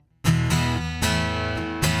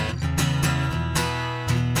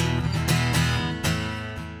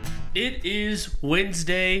It is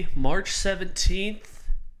Wednesday, March 17th.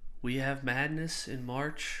 We have madness in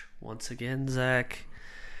March. Once again, Zack.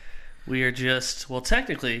 We are just, well,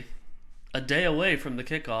 technically, a day away from the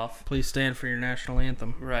kickoff. Please stand for your national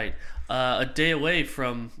anthem. Right. A day away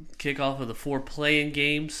from kickoff of the 4 play-in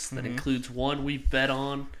games. That includes one we've bet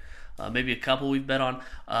on, maybe a couple we've bet on.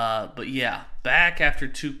 But yeah, back after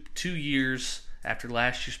two years, after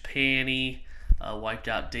last year's panty, wiped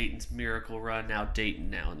out Dayton's miracle run. Now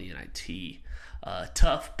Dayton in the NIT.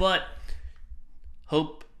 Tough, but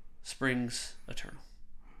hope springs eternal.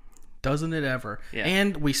 Doesn't it ever? Yeah.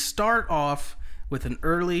 And we start off with an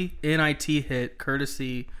early NIT hit,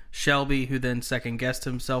 courtesy Shelby, who then second-guessed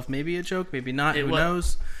himself. Maybe a joke, maybe not. Who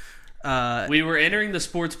knows? We were entering the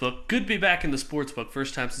sports book. Good to be back in the sports book.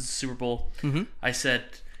 First time since the Super Bowl. Mm-hmm. I said,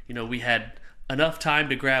 we had enough time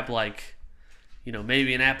to grab,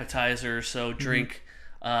 maybe an appetizer or so, drink.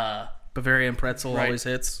 Bavarian pretzel always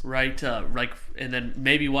hits. Right. And then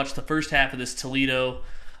maybe watch the first half of this Toledo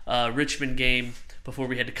Richmond game before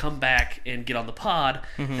we had to come back and get on the pod.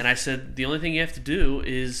 Mm-hmm. And I said, the only thing you have to do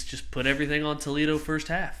is just put everything on Toledo first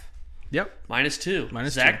half. Yep. -2.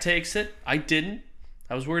 Zack takes it. I didn't.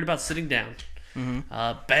 I was worried about sitting down.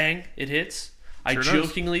 Mm-hmm. Bang, it hits. Sure I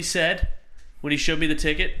jokingly said, when he showed me the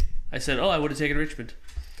ticket, I said, I would have taken Richmond.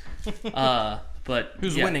 But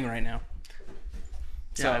who's winning right now?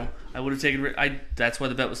 So yeah, I would have taken. That's why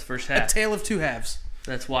the bet was the first half. A tale of two halves.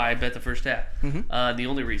 That's why I bet the first half. Mm-hmm. The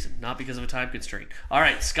only reason, not because of a time constraint. All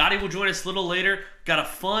right, Scotty will join us a little later.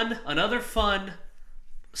 Got another fun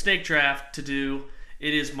snake draft to do.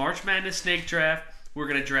 It is March Madness snake draft. We're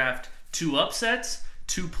going to draft 2 upsets,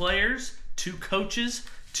 2 players, 2 coaches,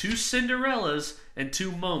 2 Cinderellas, and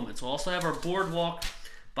 2 moments. We'll also have our boardwalk.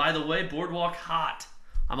 By the way, boardwalk hot.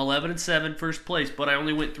 I'm 11-7 first place, but I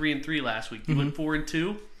only went 3-3 last week. You went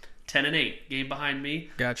 4-2, 10-8, game behind me.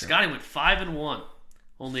 Gotcha. Scotty went 5-1,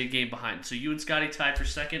 only a game behind. So you and Scotty tied for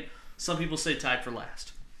second. Some people say tied for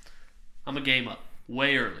last. I'm a game up,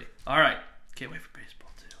 way early. All right, can't wait for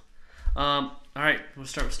baseball too. All right, we'll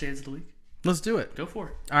start with stands of the week. Let's do it. Go for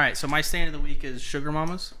it. All right, so my stand of the week is Sugar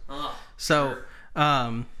Mamas. Sure.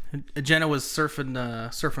 Jenna was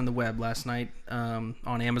surfing the web last night on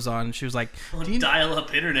Amazon, and she was like,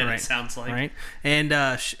 dial-up internet, right, it sounds like. Right?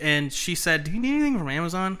 And she said, do you need anything from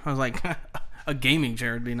Amazon? I was like, a gaming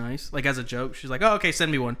chair would be nice. Like, as a joke. She's like, oh, okay,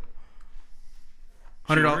 send me one.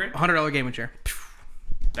 $100 gaming chair.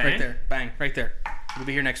 Bang? Right there. Bang. Right there. It'll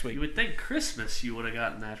be here next week. You would think Christmas you would have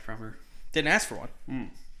gotten that from her. Didn't ask for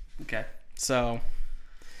one. Okay. So,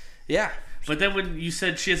 yeah. But then when you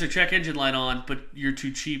said she has her check engine light on, but you're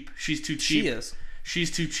too cheap, she's too cheap. She is. She's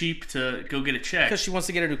too cheap to go get a check. Because she wants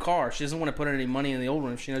to get a new car. She doesn't want to put any money in the old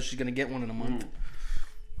one if she knows she's going to get one in a month.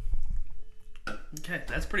 Okay,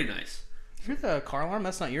 that's pretty nice. You hear the car alarm?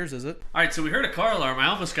 That's not yours, is it? All right, so we heard a car alarm. I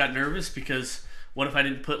almost got nervous because what if I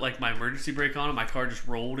didn't put my emergency brake on and my car just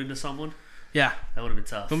rolled into someone? Yeah. That would have been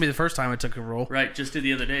tough. It wouldn't be the first time I took a roll. Right, just did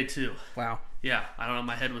the other day too. Wow. Yeah, I don't know,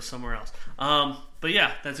 my head was somewhere else. But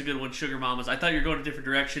yeah, that's a good one, Sugar Mamas. I thought you were going a different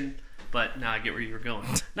direction, but now I get where you were going.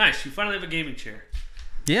 Nice, you finally have a gaming chair.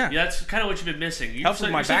 Yeah. Yeah, that's kind of what you've been missing. Helps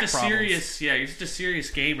with my back problems. You're such a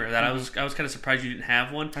serious gamer that I was kind of surprised you didn't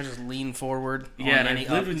have one. I just lean forward. Yeah, and I've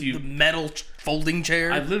lived with you. The metal folding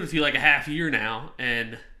chair. I've lived with you like a half year now,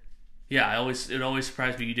 and yeah, it always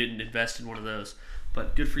surprised me you didn't invest in one of those.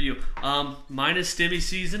 But good for you. Mine is Stimmy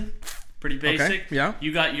season. Pretty basic. Okay, yeah.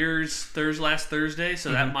 You got yours last Thursday,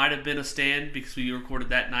 so that might have been a stand because we recorded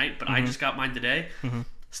that night, but I just got mine today.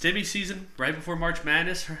 Stimmy season, right before March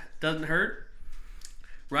Madness, doesn't hurt.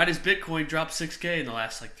 Right as Bitcoin dropped 6K in the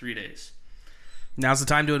last 3 days. Now's the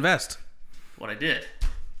time to invest. What I did.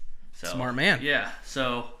 So, smart man. Yeah,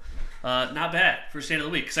 so not bad for stand of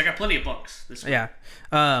the week because I got plenty of bunks this week. Yeah.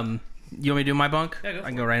 You want me to do my bunk? Yeah, go for I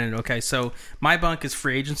can go right into it. Okay, so my bunk is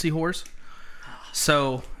free agency whores.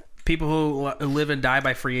 So people who live and die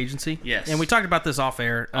by free agency. Yes. And we talked about this off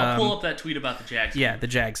air. I'll pull up that tweet about the Jags. Yeah, the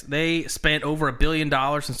Jags. They spent over $1 billion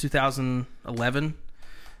since 2011.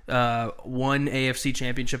 One AFC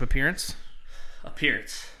championship appearance.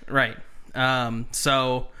 Right.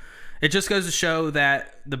 So it just goes to show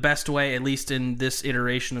that the best way, at least in this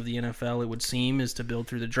iteration of the NFL, it would seem, is to build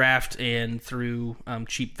through the draft and through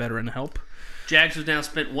cheap veteran help. Jags have now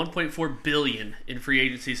spent $1.4 billion in free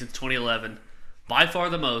agency since 2011. By far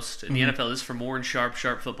the most in the NFL. This is for more and sharp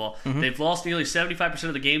football. They've lost nearly 75%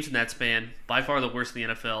 of the games in that span. By far the worst in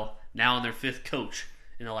the NFL. Now on their 5th coach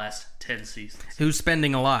in the last 10 seasons. Who's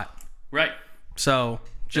spending a lot. Right. So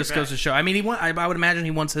just goes to show. I mean, I would imagine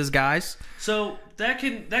he wants his guys. So that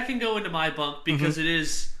can go into my bunk because it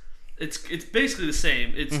is it's basically the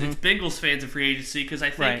same. It's Bengals fans and free agency, because I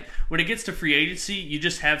think when it gets to free agency, you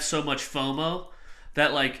just have so much FOMO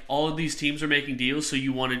that like all of these teams are making deals, so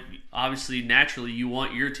you want to obviously naturally you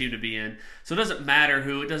want your team to be in. So it doesn't matter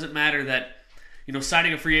who. It doesn't matter that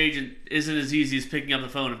signing a free agent isn't as easy as picking up the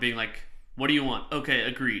phone and being like, "What do you want?" Okay,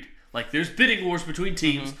 agreed. Like there's bidding wars between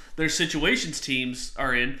teams. There's situations teams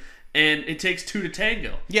are in. And it takes two to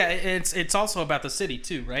tango. Yeah, it's also about the city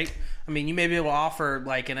too, right? I mean, you may be able to offer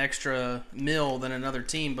like an extra mil than another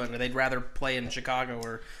team, but they'd rather play in Chicago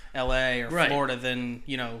or L.A. or Florida than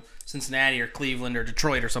Cincinnati or Cleveland or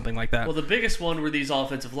Detroit or something like that. Well, the biggest one were these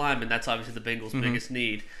offensive linemen. That's obviously the Bengals' biggest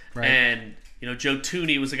need. Right. And Joe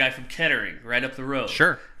Tooney was a guy from Kettering, right up the road.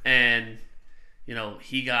 Sure. And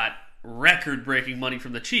he got record-breaking money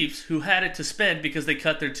from the Chiefs, who had it to spend because they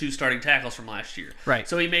cut their 2 starting tackles from last year. Right.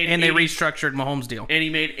 So he made they restructured Mahomes' deal, and he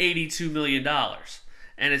made $82 million.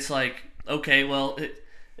 And it's like, okay, well,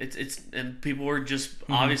 it's and people were just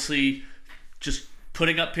obviously just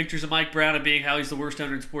putting up pictures of Mike Brown and being how he's the worst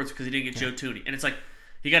owner in sports because he didn't get Joe Tooney. And it's like,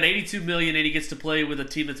 he got $82 million and he gets to play with a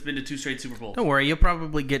team that's been to 2 straight Super Bowls. Don't worry, you'll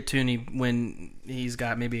probably get Tooney when he's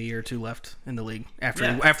got maybe a year or 2 left in the league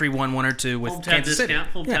after he won 1 or 2 with Kansas City.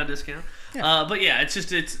 Hometown discount. Yeah. But yeah,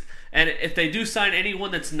 and if they do sign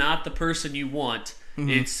anyone that's not the person you want,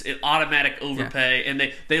 it's an automatic overpay, and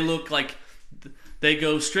they look like they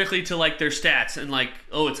go strictly to like their stats and like,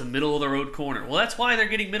 oh, it's a middle of the road corner. Well, that's why they're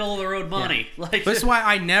getting middle of the road money. Yeah. Like that's why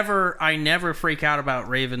I never freak out about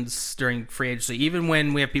Ravens during free agency, even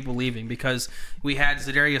when we have people leaving, because we had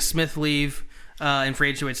Zadarius Smith leave in free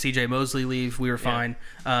agency, we had C.J. Mosley leave. We were fine.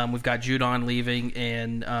 We've got Judon leaving,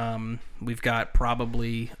 and we've got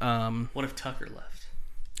probably. What if Tucker left?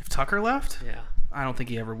 If Tucker left? Yeah, I don't think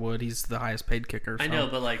he ever would. He's the highest paid kicker. So. I know,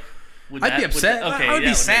 but like. I'd be upset. I would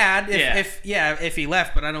be sad if he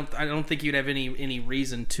left, but I don't think you'd have any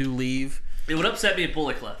reason to leave. It would upset me if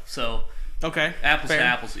Bullock left. So okay, apples to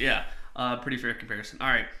apples. Yeah, pretty fair comparison. All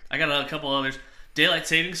right, I got a couple others. Daylight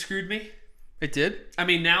savings screwed me. It did. I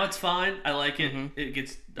mean, now it's fine. I like it. It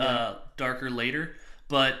gets darker later.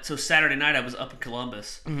 But so Saturday night I was up in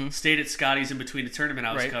Columbus. Stayed at Scotty's in between the tournament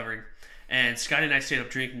I was covering, and Scotty and I stayed up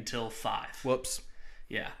drinking until 5. Whoops.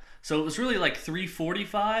 Yeah. So it was really like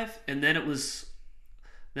 3:45, and then it was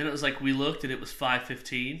like we looked and it was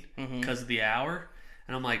 5:15 because of the hour,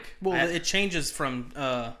 and I'm like, well, it changes from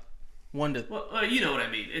 1 to. Well, you know what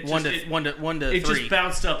I mean. It 1 to it 3. Just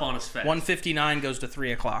bounced up on us fast. 1:59 goes to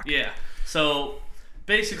 3 o'clock. Yeah. So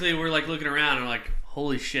basically, we're like looking around and we're like,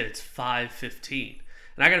 holy shit, it's 5:15.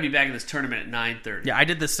 And I got to be back in this tournament at 9:30. Yeah, I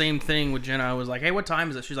did the same thing with Jenna. I was like, hey, what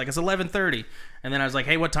time is it? She's like, it's 11:30. And then I was like,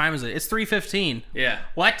 hey, what time is it? It's 3:15. Yeah.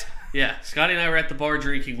 What? Yeah. Scotty and I were at the bar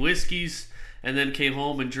drinking whiskeys, and then came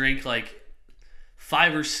home and drank like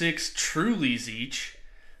 5 or 6 Trulies each.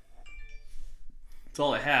 That's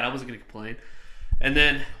all I had. I wasn't going to complain. And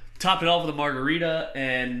then top it off with a margarita,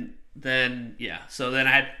 and then, so then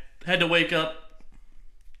I had to wake up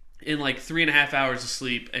in like 3.5 hours of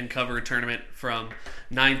sleep and cover a tournament from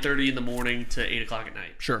 9:30 in the morning to 8 o'clock at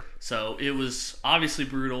night. Sure. So it was obviously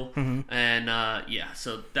brutal, and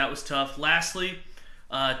so that was tough. Lastly,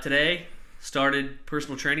 today started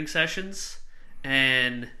personal training sessions,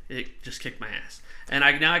 and it just kicked my ass. And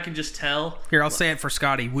now I can just tell. Here, I'll say it for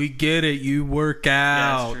Scotty. We get it. You work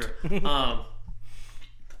out. Yeah, that's true.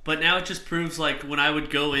 But now it just proves like when I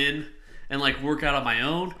would go in and like work out on my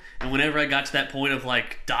own, and whenever I got to that point of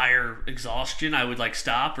like dire exhaustion, I would like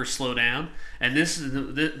stop or slow down. And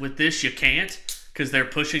with this you can't, because they're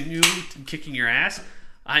pushing you and kicking your ass.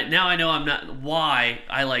 Now I know I'm not why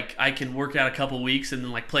I can work out a couple weeks and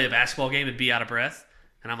then like play a basketball game and be out of breath.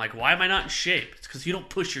 And I'm like, why am I not in shape? It's because you don't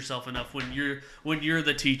push yourself enough when you're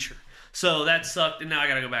the teacher. So that sucked, and now I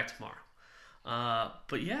got to go back tomorrow.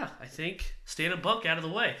 But yeah, I think stand up bunk out of the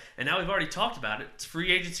way, and now we've already talked about it. It's free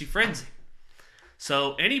agency frenzy.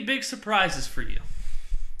 So, any big surprises for you?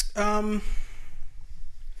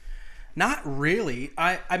 Not really.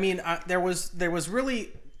 I mean, there was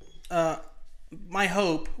really my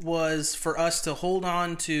hope was for us to hold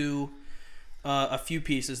on to a few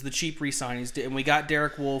pieces, the cheap re-signings, and we got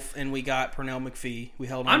Derek Wolfe and we got Pernell McPhee. We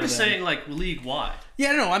held on. I'm just saying, like league wide.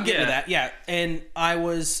 Yeah, no, I'm getting to that. Yeah, and I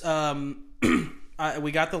was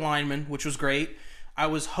we got the lineman, which was great. I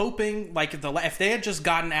was hoping, like, if they had just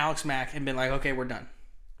gotten Alex Mack and been like, okay, we're done.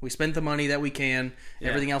 We spent the money that we can. Yeah.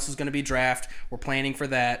 Everything else is going to be draft. We're planning for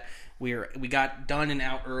that. We got done and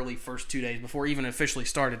out early first 2 days before even officially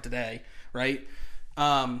started today, right?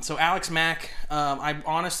 So Alex Mack, I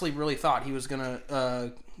honestly really thought he was going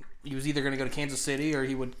to he was either going to go to Kansas City or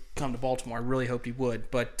he would come to Baltimore. I really hoped he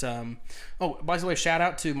would. But, by the way, shout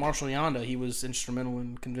out to Marshall Yanda. He was instrumental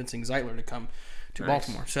in convincing Zeitler to come to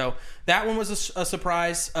Baltimore. So that one was a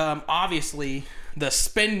surprise. Obviously, the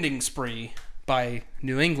spending spree by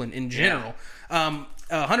New England in general. Yeah.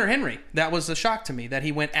 Hunter Henry, that was a shock to me that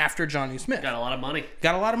he went after Jonnu Smith. Got a lot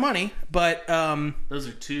of money, but those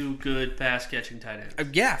are two good pass catching tight ends.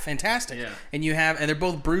 Yeah, fantastic. Yeah, and they're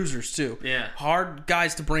both bruisers too. Yeah, hard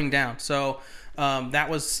guys to bring down. So that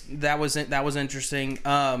was interesting.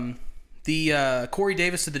 The Corey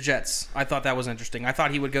Davis to the Jets, I thought that was interesting. I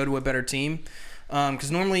thought he would go to a better team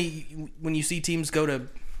because normally when you see teams go to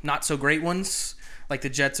not so great ones like the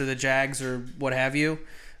Jets or the Jags or what have you.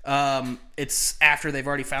 It's after they've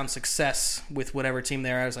already found success with whatever team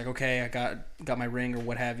they're at. I was like, okay, I got my ring or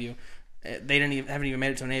what have you. They haven't even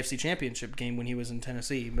made it to an AFC Championship game when he was in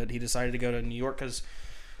Tennessee, but he decided to go to New York because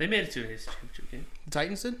they made it to an AFC Championship game. The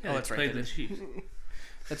Titans did? Yeah, that's right. Played the Chiefs.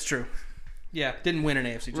 That's true. Yeah, didn't win an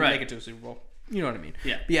AFC. Didn't make it to a Super Bowl. You know what I mean?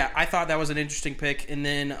 Yeah. But yeah, I thought that was an interesting pick, and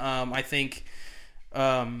then I think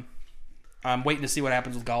I'm waiting to see what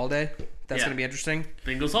happens with Galladay. That's going to be interesting.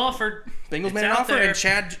 Bengals offered. Bengals made an offer, and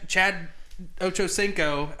Chad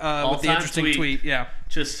Ochocinco with the interesting tweet. Yeah.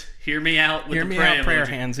 Just hear me out with the prayer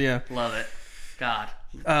hands. Yeah. Love it. God.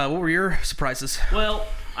 What were your surprises? Well,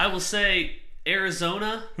 I will say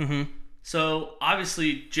Arizona. Mm-hmm. So,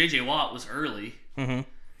 obviously, J.J. Watt was early. Mm-hmm.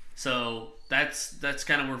 So, that's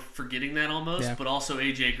kind of, we're forgetting that almost. Yeah. But also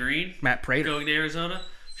A.J. Green. Matt Prater. Going to Arizona.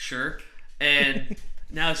 Sure. And...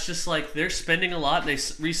 Now it's just like they're spending a lot. They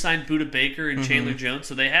re-signed Budda Baker and Chandler Jones,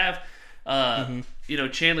 so they have,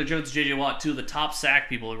 Chandler Jones and J.J. Watt, two of the top sack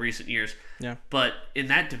people in recent years. Yeah. But in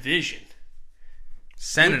that division,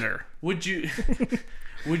 Senator, would you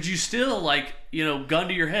still gun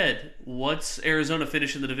to your head? What's Arizona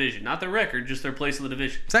finish in the division? Not their record, just their place in the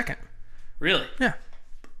division. Second. Really? Yeah.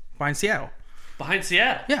 Behind Seattle.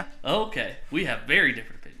 Yeah. Okay. We have very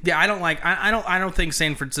different. Yeah, I don't think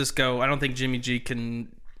San Francisco. I don't think Jimmy G can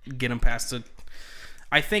get him past it.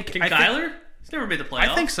 Kyler? He's never made the playoffs.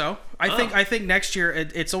 I think so. I think next year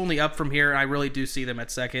it's only up from here. I really do see them at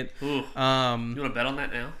second. Ooh. You want to bet on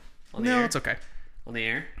that now? No, it's okay. On the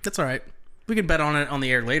air? That's all right. We can bet on it on the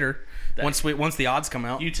air later. Once the odds come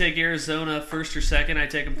out. You take Arizona first or second. I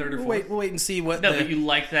take them third or fourth. We'll wait and see what. No, but you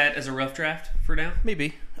like that as a rough draft for now?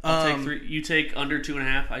 Maybe. I'll take 3. You take under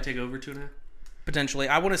 2.5. I take over 2.5. Potentially.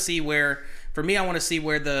 I want to see where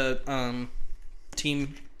the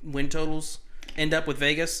team win totals end up with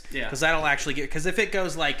Vegas. Yeah. Because that'll actually get... Because if it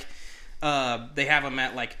goes like... they have them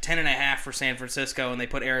at like 10.5 for San Francisco and they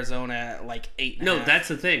put Arizona at like 8.5. No, that's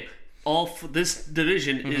the thing. This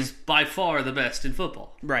division is by far the best in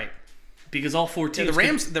football. Right. Because all 4 teams...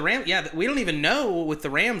 The Rams, we don't even know with the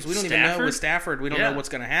Rams. We don't even know with Stafford. We don't know what's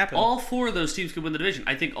going to happen. All 4 of those teams could win the division.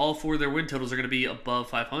 I think all 4 of their win totals are going to be above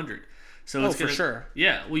 500. So it's for sure.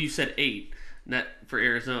 Yeah. Well, you said 8 net for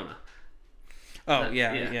Arizona. Oh,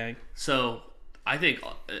 yeah. So I think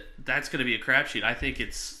that's going to be a crapshoot. I think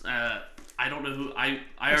it's... I don't know who... I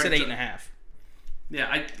said 8.5.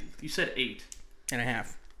 Yeah, you said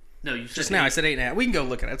 8.5. No, you said just 8. Now. I said 8.5. We can go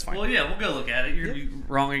look at it. It's fine. Well, yeah, we'll go look at it. You're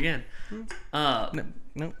wrong again.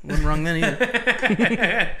 No, wasn't wrong then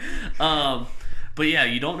either. But yeah,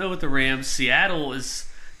 you don't know what the Rams. Seattle is...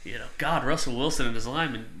 God, Russell Wilson and his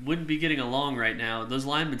linemen wouldn't be getting along right now. Those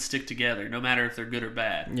linemen stick together, no matter if they're good or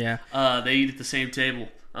bad. Yeah. They eat at the same table.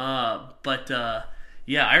 But I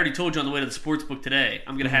already told you on the way to the sports book today,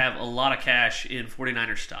 I'm going to have a lot of cash in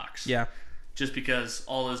 49ers stocks. Yeah. Just because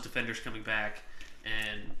all those defenders coming back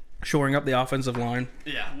and... shoring up the offensive line.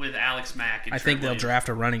 Yeah, with Alex Mack and I think they'll draft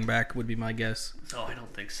a running back would be my guess. Oh, I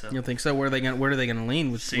don't think so. You don't think so? Where are they going to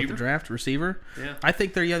lean with the draft? Receiver? Yeah. I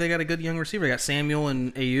think they got a good young receiver. They got Samuel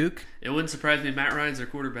and Ayuk. It wouldn't surprise me if Matt Ryan's their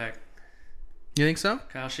quarterback. You think so?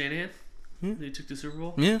 Kyle Shanahan? He took the Super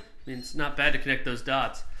Bowl? Yeah. I mean, it's not bad to connect those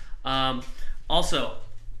dots. Also,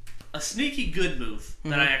 a sneaky good move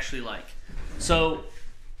that I actually like. So,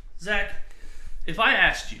 Zach, if I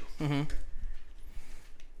asked you...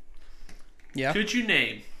 Yeah. Could you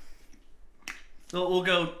name... We'll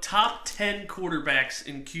go top 10 quarterbacks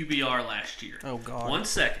in QBR last year. Oh, God. 1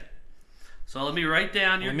 second. So let me write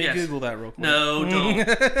down your guess. Let me Google that real quick. No,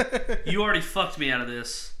 don't. You already fucked me out of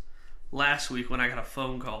this last week when I got a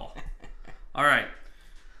phone call. All right.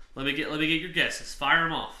 Let me get your guesses. Fire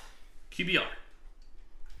them off. QBR.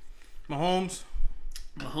 Mahomes.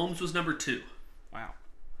 Mahomes was number 2. Wow.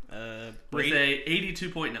 With a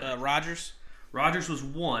 82.9. Rodgers. Rodgers was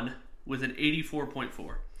 1 with an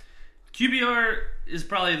 84.4. QBR is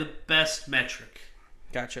probably the best metric.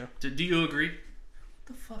 Gotcha. Do you agree? What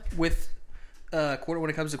the fuck? With when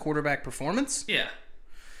it comes to quarterback performance? Yeah.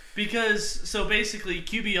 Because, so basically,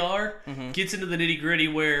 QBR gets into the nitty-gritty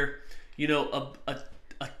where, a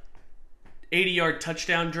 80-yard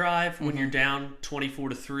touchdown drive when you're down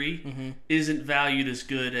 24-3 isn't valued as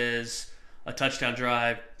good as a touchdown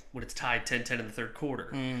drive when it's tied 10-10 in the third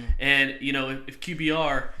quarter. And, if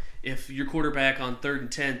QBR, if your quarterback on 3rd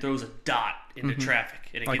and 10 throws a dot into traffic.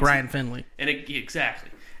 And it like gets, Ryan Finley.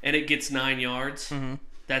 Exactly. And it gets 9 yards,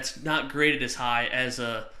 that's not graded as high as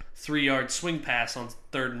a 3-yard swing pass on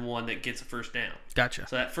 3rd and 1 that gets a first down. Gotcha.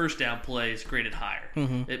 So that first down play is graded higher.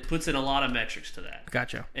 It puts in a lot of metrics to that.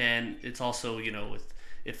 Gotcha. And it's also,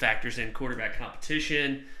 it factors in quarterback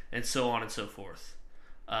competition and so on and so forth.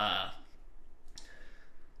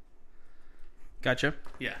 Gotcha.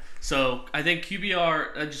 Yeah. So I think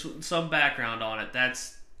QBR, just some background on it,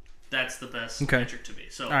 that's the best metric to me.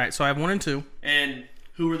 So all right, so I have 1 and 2. And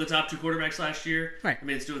who were the top 2 quarterbacks last year? Right. I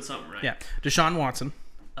mean, it's doing something right. Yeah. Deshaun Watson.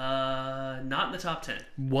 Not in the top 10.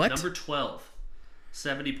 What? Number 12.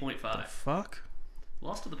 70.5. The fuck?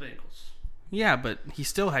 Lost to the Bengals. Yeah, but he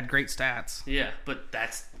still had great stats. Yeah, but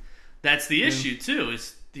that's the issue too.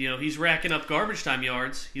 Is he's racking up garbage time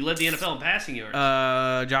yards. He led the NFL in passing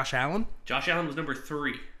yards. Josh Allen. Josh Allen was number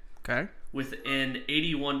 3. Okay. With an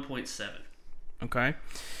 81.7. Okay.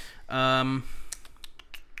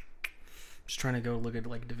 Just trying to go look at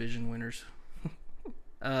like division winners.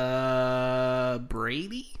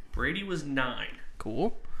 Brady. Brady was 9.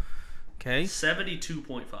 Cool. Okay.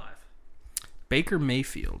 72.5. Baker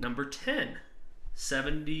Mayfield. Number 10.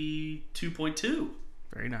 72.2.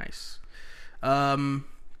 Very nice.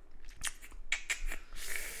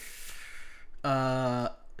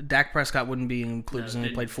 Dak Prescott wouldn't be included. He's only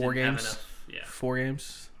played 4 games. Yeah. 4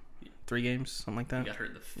 games. 3 games. Something like that. He got hurt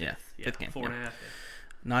in the 5th. Yeah. 5th game. 4.5. Yeah.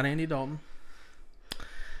 Not Andy Dalton.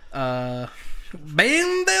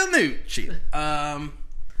 Benvenucci.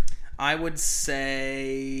 I would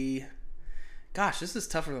say... Gosh, this is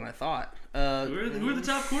tougher than I thought. Who are the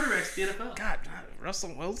top quarterbacks in the NFL? God,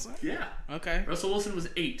 Russell Wilson? Yeah. Okay. Russell Wilson was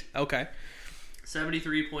 8. Okay.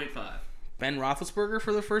 73.5. Ben Roethlisberger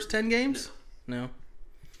for the first 10 games? No.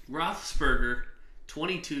 Roethlisberger,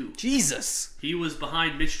 22. Jesus. He was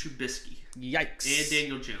behind Mitch Trubisky. Yikes. And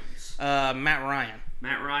Daniel Jones. Matt Ryan.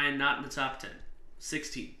 Matt Ryan, not in the top 10.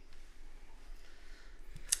 16.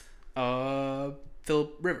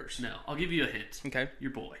 Phillip Rivers. No, I'll give you a hint. Okay.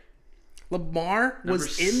 Your boy. Lamar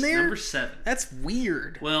was in there? Number 7. That's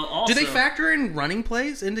weird. Well, also... Do they factor in running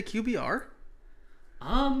plays into QBR?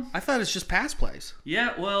 I thought it's just pass plays.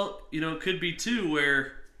 Yeah, well, it could be too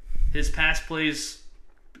where his pass plays,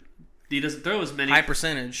 he doesn't throw as many. High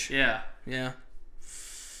percentage. Yeah. Yeah.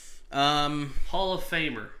 Hall of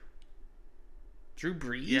Famer. Drew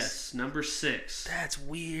Brees? Yes, number 6. That's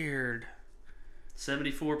weird.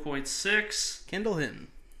 74.6. Kendall Hinton.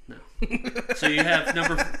 No. So you have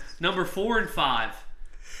number 4 and 5.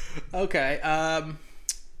 Okay. Ryan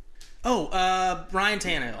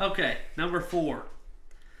Tannehill. Okay, number 4.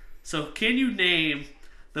 So can you name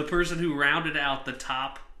the person who rounded out the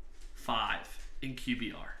top 5 in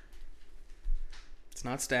QBR? It's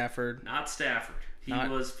not Stafford. Not Stafford. He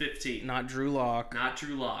was 15. Not Drew Lock. Not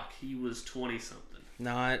Drew Lock. He was 20-something.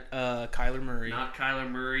 Not Kyler Murray. Not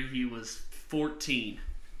Kyler Murray. He was 14.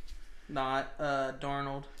 Not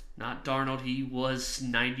Darnold. Not Darnold. He was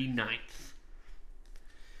 99th.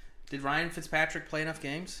 Did Ryan Fitzpatrick play enough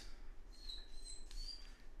games?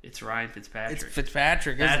 It's Ryan Fitzpatrick. It's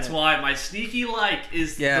Fitzpatrick, isn't That's it? why my sneaky like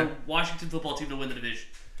is the Washington football team to win the division.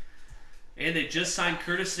 And they just signed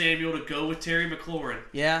Curtis Samuel to go with Terry McLaurin.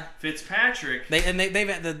 Yeah. Fitzpatrick.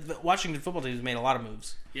 The Washington football team has made a lot of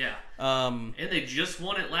moves. Yeah. And they just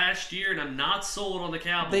won it last year, and I'm not sold on the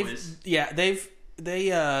Cowboys. They've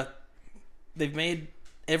made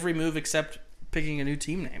every move except picking a new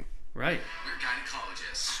team name. Right.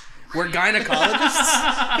 We're gynecologists?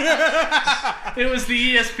 It was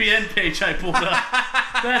the ESPN page I pulled up.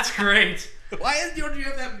 That's great. Why don't you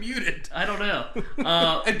have that muted? I don't know.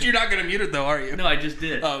 You're not going to mute it, though, are you? No, I just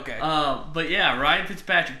did. Oh, okay. But yeah, Ryan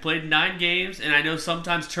Fitzpatrick played 9 games, and I know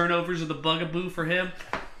sometimes turnovers are the bugaboo for him.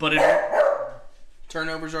 But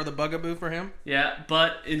turnovers are the bugaboo for him? Yeah,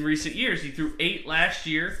 but in recent years, he threw 8 last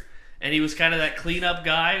year, and he was kind of that cleanup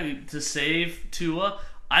guy to save Tua.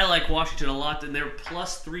 I like Washington a lot, and they're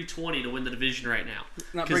plus 320 to win the division right now.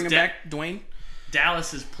 Not bringing back Dwayne?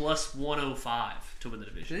 Dallas is plus 105 to win the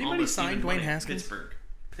division. Did anybody sign Dwayne Haskins?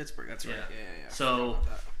 Pittsburgh, that's right. Yeah. So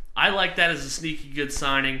I like that as a sneaky good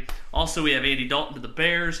signing. Also, we have Andy Dalton to the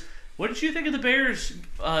Bears. What did you think of the Bears?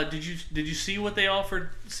 Did you see what they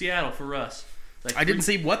offered Seattle for Russ? Like I didn't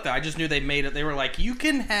see what I just knew they made it. They were like, you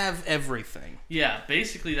can have everything. Yeah,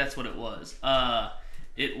 basically that's what it was.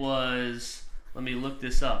 It was. Let me look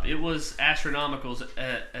this up. It was astronomical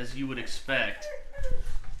as you would expect.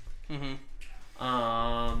 Mm-hmm.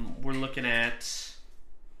 We're looking at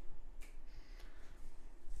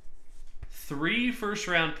 3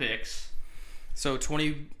 first-round picks. So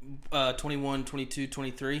 20, 21, 22,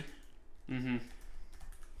 23? Mm-hmm.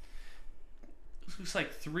 This looks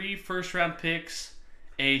like 3 first-round picks,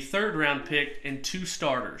 a third-round pick, and 2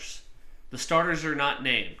 starters. The starters are not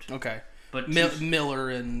named. Okay. But Miller,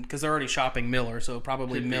 and because they're already shopping Miller, so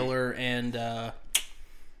probably Miller and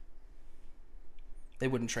they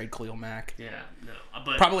wouldn't trade Khalil Mack. Yeah, no.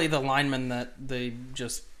 But probably the lineman that they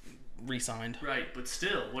just re-signed. Right, but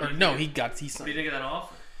still. He signed. What do you think of that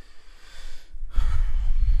offer?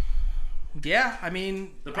 Yeah, I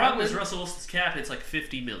mean... The problem is Russell Wilson's cap hits like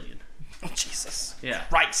 $50 million. Oh, Jesus. Yeah.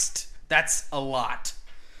 Christ. That's a lot.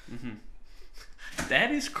 Mm-hmm.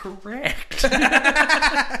 That is correct.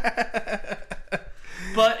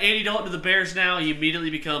 But Andy Dalton to the Bears now, he immediately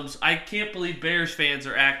becomes... I can't believe Bears fans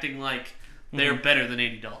are acting like they're better than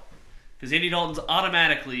Andy Dalton. Because Andy Dalton's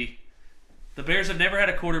automatically... The Bears have never had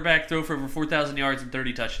a quarterback throw for over 4,000 yards and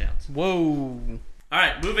 30 touchdowns. Whoa. All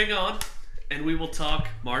right, moving on. And we will talk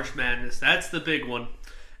March Madness. That's the big one.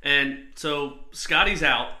 And so Scotty's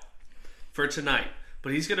out for tonight.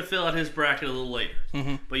 But he's going to fill out his bracket a little later.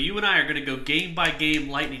 Mm-hmm. But you and I are going to go game by game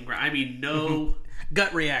lightning round. I mean, no...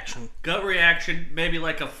 Gut reaction. Gut reaction, maybe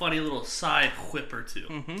like a funny little side whip or two.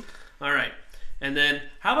 Mm-hmm. All right. And then,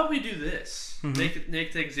 how about we do this? Mm-hmm.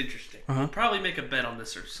 Make things interesting. Uh-huh. We'll probably make a bet on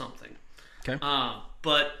this or something. Okay.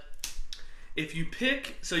 But if you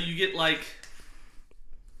pick... So you get like...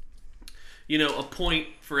 a point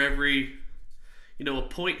for every... a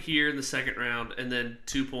point here in the second round, and then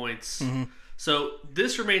 2 points... Mm-hmm. So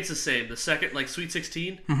this remains the same. The second, like Sweet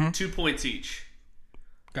 16, 2 points each.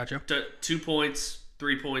 Gotcha. 2 points,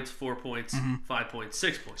 3 points, 4 points, 5 points,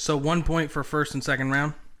 6 points. So 1 point for first and second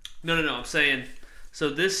round? No. I'm saying,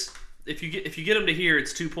 so this, if you get them to here,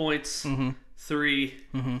 it's 2 points, 3,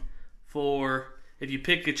 4. If you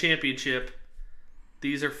pick a championship,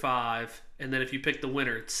 these are 5, and then if you pick the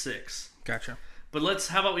winner, it's 6. Gotcha. But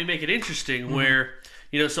how about we make it interesting where,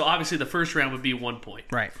 so obviously the first round would be 1 point.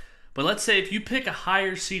 Right. But let's say if you pick a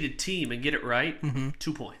higher seeded team and get it right,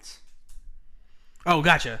 2 points. Oh,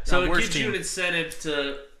 gotcha. So it gives you an incentive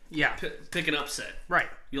to pick an upset. Right.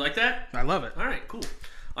 You like that? I love it. All right, cool.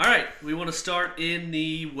 All right, we want to start in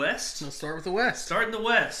the West. Let's start with the West. Start in the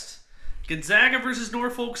West. Gonzaga versus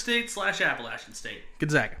Norfolk State / Appalachian State.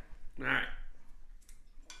 Gonzaga. All right.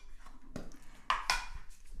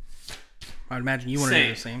 I'd imagine you want to do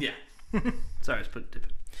the same. Yeah. Sorry, I was putting dip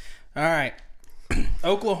in. All right.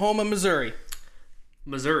 Oklahoma, Missouri.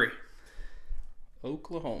 Missouri.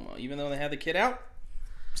 Oklahoma. Even though they had the kid out,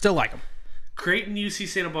 still like them. Creighton, UC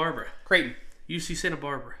Santa Barbara. Creighton. UC Santa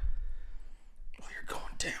Barbara. Oh, you're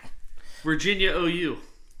going down. Virginia, OU.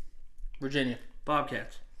 Virginia.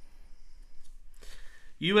 Bobcats.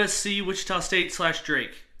 USC, Wichita State /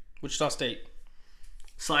 Drake. Wichita State.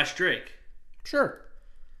 / Drake. Sure.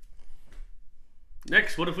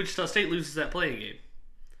 Next, what if Wichita State loses that playing game?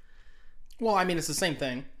 Well, I mean, it's the same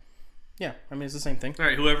thing. Yeah, I mean, it's the same thing. All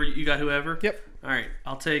right, whoever you got, whoever. Yep. All right,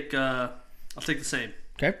 I'll take the same.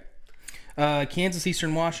 Okay. Kansas,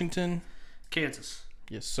 Eastern Washington. Kansas.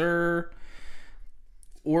 Yes, sir.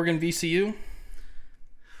 Oregon, VCU.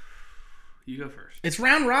 You go first. It's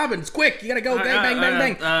round robin. It's quick. You gotta go.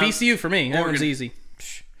 Bang. VCU for me. That one's easy.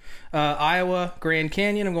 Iowa, Grand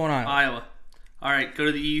Canyon. I'm going Iowa. Iowa. All right, go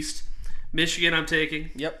to the East. Michigan, I'm taking.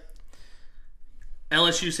 Yep.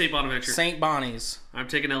 LSU, St. Bonaventure. St. Bonnie's. I'm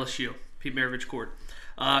taking LSU. Pete Maravich Court.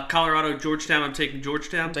 Colorado, Georgetown. I'm taking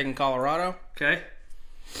Georgetown. I'm taking Colorado. Okay.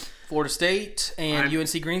 Florida State and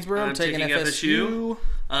UNC Greensboro. I'm taking FSU.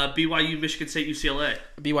 BYU, Michigan State, UCLA.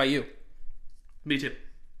 BYU. Me too.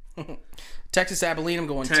 Texas, Abilene. I'm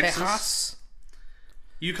going Texas.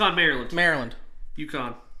 UConn, Maryland. Maryland.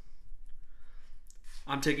 UConn.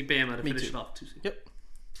 I'm taking Bama to finish it off. Yep.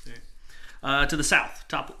 Right. To the south,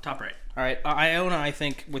 top right. All right, Iona. I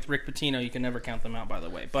think with Rick Pitino, you can never count them out. By the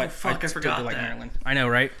way, but I forgot like that. Maryland. I know,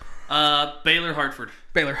 right? Baylor, Hartford.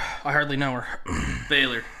 Baylor. I hardly know her.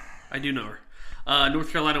 Baylor. I do know her.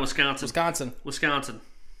 North Carolina, Wisconsin. Wisconsin.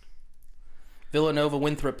 Villanova,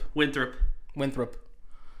 Winthrop. Winthrop.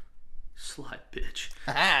 Slide bitch.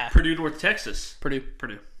 Aha. Purdue, North Texas. Purdue.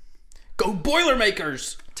 Go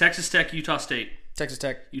Boilermakers. Texas Tech, Utah State. Texas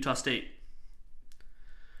Tech. Utah State.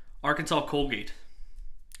 Arkansas, Colgate.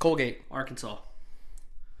 Arkansas.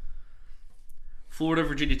 Florida,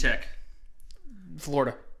 Virginia Tech.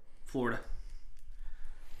 Florida.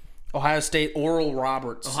 Ohio State, Oral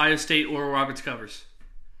Roberts. Ohio State, Oral Roberts covers.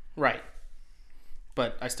 Right.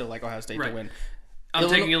 But I still like Ohio State to win. I'm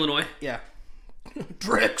taking Illinois. Yeah.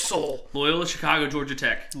 Drexel. Loyola, Chicago, Georgia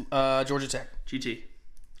Tech. Georgia Tech. GT.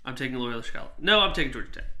 I'm taking Loyola, Chicago. No, I'm taking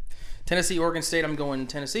Georgia Tech. Tennessee, Oregon State, I'm going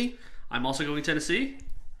Tennessee. I'm also going Tennessee.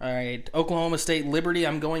 All right. Oklahoma State, Liberty,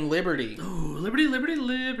 I'm going Liberty. Ooh, Liberty,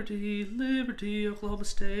 Oklahoma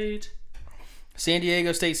State. San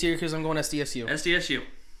Diego State, Syracuse, I'm going SDSU. SDSU.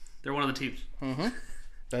 They're one of the teams. Mm-hmm.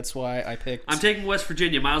 That's why I picked... I'm taking West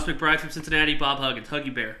Virginia. Miles McBride from Cincinnati, Bob Huggins,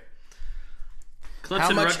 Huggy Bear.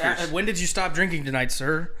 Clemson, Rutgers. When did you stop drinking tonight,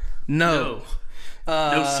 sir? No.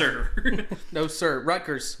 No, sir. No, sir.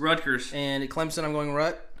 Rutgers. And at Clemson, I'm going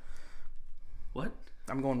Rut. What?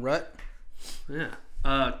 I'm going Rut. Yeah.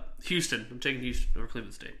 Houston. I'm taking Houston over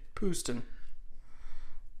Cleveland State. Houston.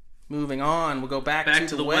 Moving on. We'll go back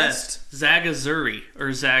to the west. Zaga, Missouri.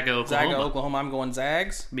 Or Zaga, Oklahoma. Zaga, Oklahoma. I'm going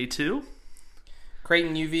Zags. Me too.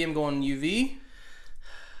 Creighton, UV. I'm going UV.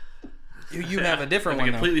 You have a different one,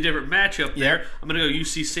 a completely different matchup there. I'm going to go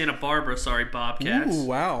UC Santa Barbara. Sorry, Bobcats. Ooh,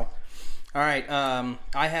 wow. All right.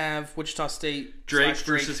 I have Wichita State. Drake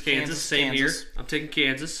versus Kansas. Same here. I'm taking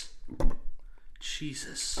Kansas.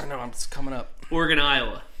 Jesus. I know. It's coming up. Oregon,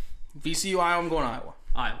 Iowa. VCU, Iowa. I'm going Iowa.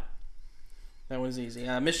 Iowa. That one's easy.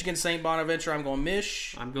 Michigan, St. Bonaventure. I'm going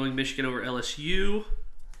Mich. I'm going Michigan over LSU.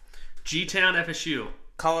 G-Town, FSU.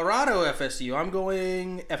 Colorado, FSU. I'm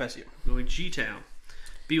going FSU. I'm going G-Town.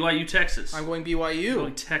 BYU, Texas. I'm going BYU. I'm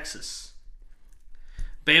going Texas.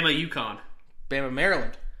 Bama, UConn. Bama,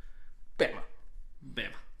 Maryland. Bama.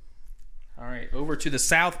 All right, over to the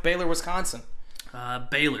south. Baylor, Wisconsin.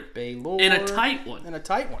 Baylor. In a tight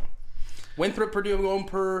one. Winthrop, Purdue. I'm going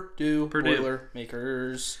Purdue.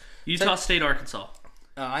 Boilermakers. Utah State, Arkansas.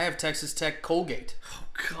 I have Texas Tech, Colgate. Oh,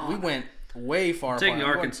 God. We went way far. Taking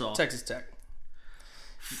Arkansas. Texas Tech.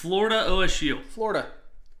 Florida, OSU. Florida.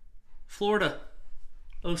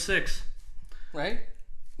 06. Right?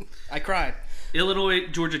 I cried. Illinois,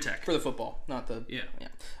 Georgia Tech. For the football, not the... Yeah.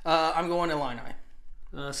 I'm going Illini.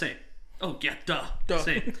 Same. Oh, yeah, duh.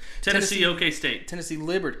 Same. Tennessee, OK State. Tennessee,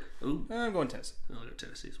 Liberty. Ooh. I'm going Tennessee. I'll go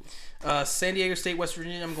Tennessee as well. San Diego State, West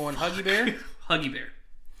Virginia. I'm going Huggy Bear. Huggy Bear.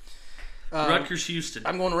 Rutgers, Houston.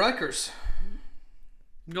 I'm going Rutgers.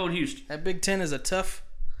 I'm going Houston. That Big Ten is a tough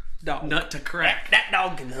dog. Nut to crack. That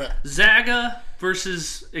dog can nut. Zaga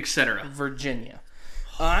versus etc. Virginia.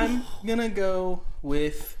 I'm going to go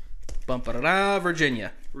with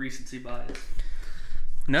Virginia. Recency bias.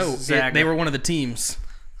 No, they were one of the teams.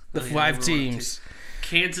 The 5 teams.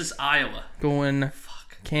 Kansas, Iowa. Going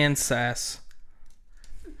Kansas.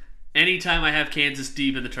 Anytime I have Kansas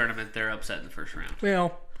deep in the tournament, they're upset in the first round.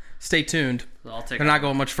 Well, stay tuned. I'll take They're not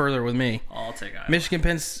going much further with me. I'll take Iowa. Michigan,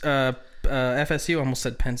 FSU. I almost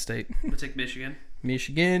said Penn State. I'm going to take Michigan.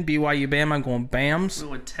 BYU, Bama. I'm going Bams. I'm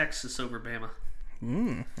going Texas over Bama.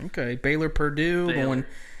 Okay. Baylor, Purdue. Going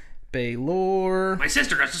Baylor. My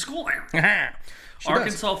sister goes to school there.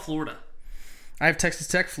 Arkansas, Florida. I have Texas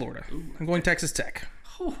Tech, Florida. Ooh. I'm going Texas Tech.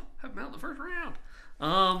 Oh, have them out in the first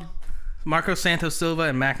round. Marco Santos Silva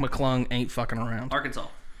and Mac McClung ain't fucking around. Arkansas.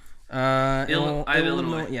 I have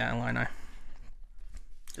Illinois. Yeah, Illini.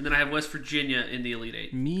 And then I have West Virginia in the Elite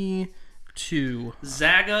Eight. Me too.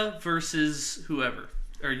 Zaga versus whoever.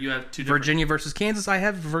 Or you have two different... Virginia versus Kansas. I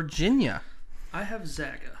have Virginia. I have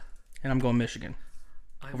Zaga. And I'm going Michigan.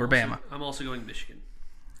 Over Bama. I'm also going Michigan.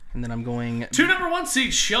 And then I'm going... 2 number 1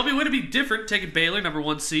 seeds. Shelby, way to be different. Taking Baylor, number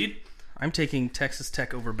 1 seed. I'm taking Texas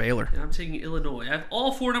Tech over Baylor. And I'm taking Illinois. I have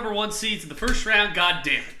all 4 number 1 seeds in the first round. God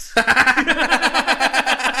damn it.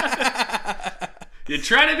 You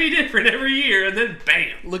try to be different every year, and then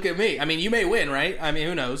bam. Look at me. I mean, you may win, right? I mean,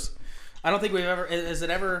 who knows? I don't think we've ever... Has it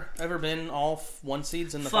ever been all 1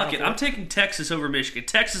 seeds in the Final Four? Fuck it. I'm taking Texas over Michigan.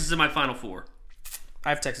 Texas is in my Final Four. I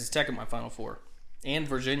have Texas Tech in my Final Four. And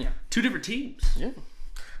Virginia. 2 different teams. Yeah.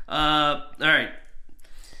 All right.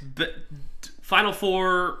 Final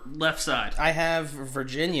Four, left side. I have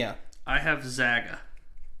Virginia. I have Zaga.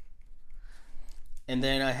 And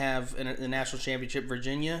then I have in the national championship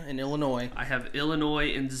Virginia and Illinois. I have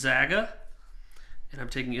Illinois and Zaga. And I'm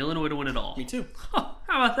taking Illinois to win it all. Me too. Oh,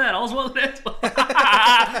 how about that? All's well that ends well.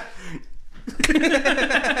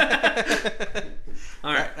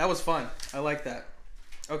 All right. That was fun. I like that.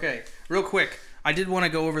 Okay, real quick. I did want to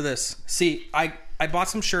go over this. See, I bought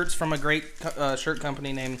some shirts from a great shirt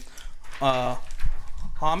company named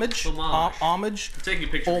Homage. Homage. I'm taking a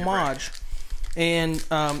picture. Homage. And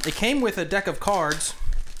it came with a deck of cards,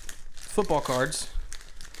 football cards,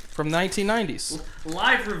 from 1990s.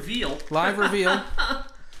 Live reveal.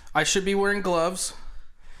 I should be wearing gloves,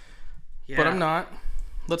 but I'm not.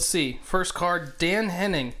 Let's see. First card, Dan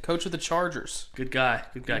Henning, coach of the Chargers. Good guy.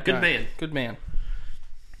 Good man. Good man.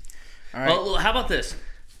 All right. Well, how about this?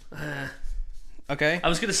 Okay. I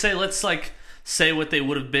was going to say, let's say what they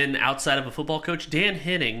would have been outside of a football coach. Dan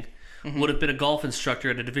Henning would have been a golf instructor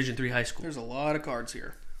at a Division III high school. There's a lot of cards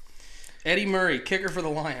here. Eddie Murray, kicker for the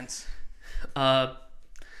Lions.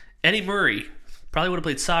 Eddie Murray probably would have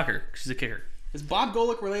played soccer because he's a kicker. Is Bob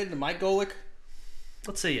Golick related to Mike Golick?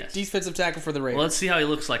 Let's say yes. Defensive tackle for the Raiders. Well, let's see how he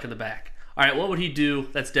looks like in the back. All right, what would he do?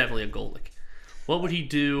 That's definitely a Golick. What would he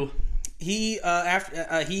do? He owns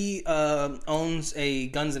a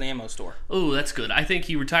guns and ammo store. Oh, that's good. I think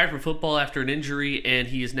he retired from football after an injury, and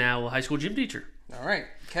he is now a high school gym teacher. All right.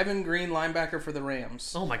 Kevin Green, linebacker for the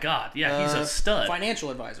Rams. Oh, my God. Yeah, he's a stud. Financial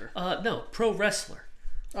advisor. No, pro wrestler.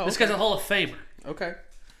 Oh, this guy's a Hall of Famer. Okay.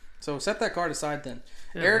 So set that card aside then.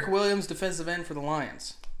 Yeah. Eric Williams, defensive end for the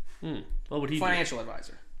Lions. What would he Financial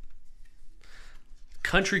advisor.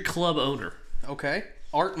 Country club owner. Okay.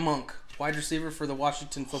 Art Monk, wide receiver for the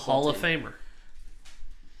Washington football Hall team. of Famer.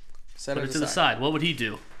 Set Put it to the side. What would he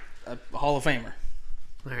do? A Hall of Famer.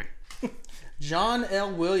 All right. John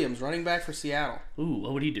L. Williams, running back for Seattle. Ooh,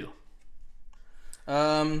 what would he do?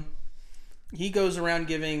 He goes around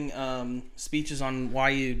giving speeches on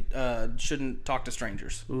why you shouldn't talk to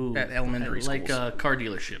strangers at elementary schools. Like a car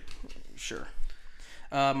dealership. Sure.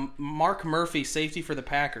 Mark Murphy, safety for the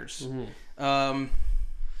Packers.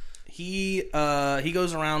 He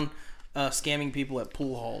goes around scamming people at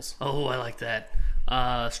pool halls. Oh, I like that.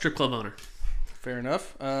 Strip club owner. Fair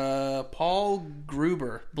enough. Paul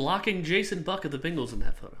Gruber. Blocking Jason Buck of the Bengals in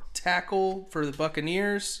that photo. Tackle for the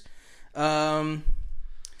Buccaneers.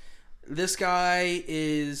 This guy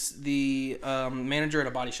is the manager at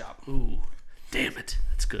a body shop. Ooh, damn it.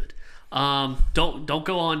 That's good. Don't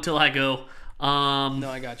go on until I go. No,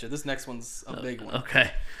 I got you. This next one's a big one.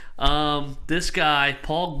 Okay. This guy,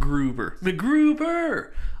 Paul Gruber. McGruber.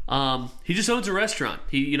 He just owns a restaurant.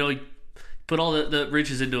 He put all the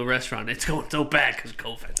riches into a restaurant. It's going so bad because of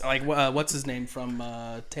COVID. Like, what's his name from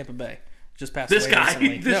Tampa Bay? Just passed this away guy.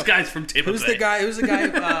 recently. This guy's from Tampa Bay. Who's the guy?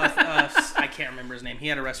 I can't remember his name. He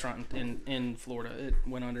had a restaurant in Florida. It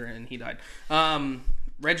went under and he died.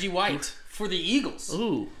 Reggie White for the Eagles.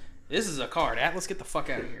 Ooh. This is a card. Atlas, get the fuck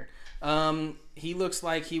out of here. He looks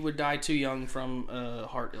like he would die too young from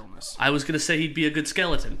heart illness. I was going to say he'd be a good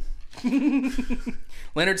skeleton.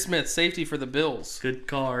 Leonard Smith, safety for the Bills. Good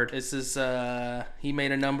card. This is he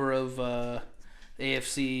made a number of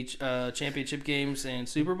AFC championship games and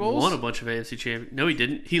Super Bowls. Won a bunch of AFC champions. No, he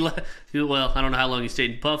didn't. He left. Well, I don't know how long he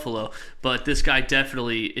stayed in Buffalo, but this guy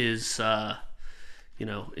definitely is,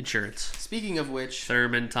 insurance. Speaking of which,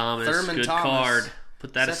 Thurman Thomas. Good card.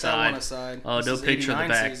 Put that aside. That one aside. Oh, no picture on the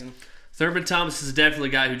back. Season. Thurman Thomas is definitely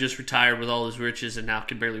a guy who just retired with all his riches and now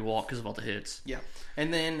can barely walk because of all the hits. Yeah.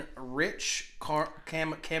 And then Rich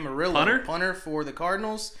Camarillo, punter for the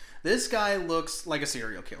Cardinals. This guy looks like a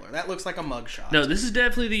serial killer. That looks like a mugshot. No, this is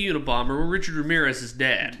definitely the Unabomber. We're Richard Ramirez's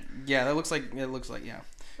dad. Yeah, that looks like yeah.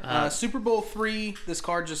 Super Bowl III. This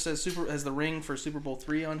card just says has the ring for Super Bowl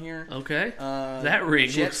III on here. Okay. That ring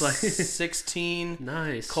Jets looks like 16.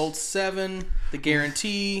 Nice. Colts 7. The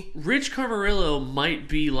guarantee. Rich Camarillo might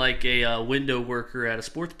be like a window worker at a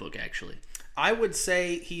sports book, actually. I would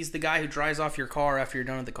say he's the guy who dries off your car after you're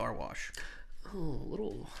done at the car wash. Oh, a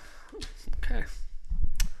little. Okay.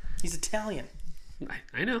 He's Italian.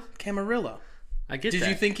 I know. Camarillo. I get that. Did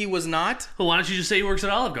you think he was not? Well, why don't you just say he works at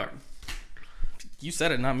Olive Garden? You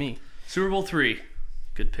said it, not me. Super Bowl III.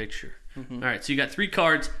 Good picture. Mm-hmm. All right, so you got 3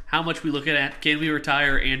 cards. How much we looking at? Can we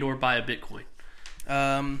retire and or buy a Bitcoin?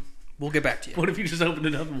 We'll get back to you. What if you just opened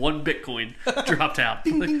it up and 1 Bitcoin dropped out?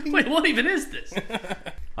 Like, wait, what even is this?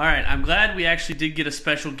 All right, I'm glad we actually did get a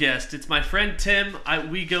special guest. It's my friend Tim.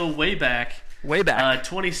 We go way back. Way back.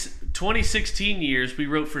 2016 years. We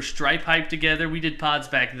wrote for Stripe Hype together. We did pods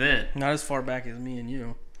back then. Not as far back as me and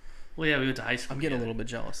you. Well, yeah, we went to high school. I'm getting a little bit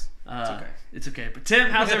jealous. It's okay. It's okay. But Tim,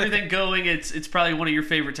 how's everything going? It's probably one of your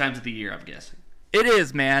favorite times of the year, I'm guessing. It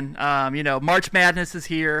is, man. March Madness is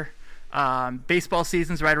here. Baseball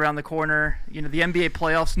season's right around the corner. The NBA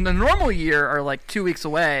playoffs in the normal year are like 2 weeks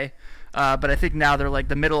away, but I think now they're like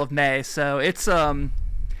the middle of May. So it's a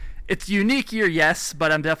unique year, yes,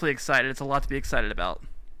 but I'm definitely excited. It's a lot to be excited about.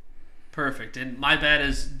 Perfect. And my bad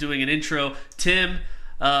is doing an intro. Tim,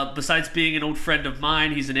 besides being an old friend of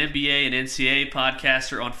mine, he's an NBA and NCAA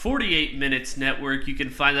podcaster on 48 Minutes Network. You can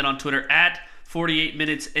find that on Twitter at 48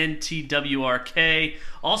 Minutes NTWRK.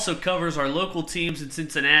 Also covers our local teams in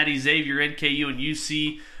Cincinnati, Xavier, NKU, and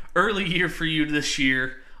UC. Early year for you this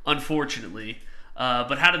year, unfortunately.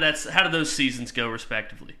 But how did those seasons go,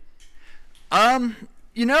 respectively?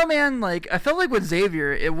 Man, like I felt like with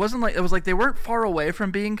Xavier, it was like they weren't far away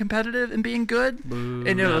from being competitive and being good,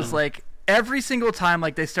 and it was like every single time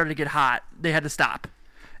like they started to get hot, they had to stop.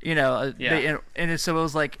 So it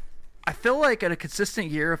was like I feel like at a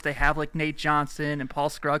consistent year, if they have like Nate Johnson and Paul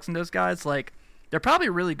Scruggs and those guys, like they're probably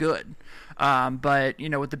really good. But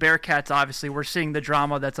with the Bearcats, obviously we're seeing the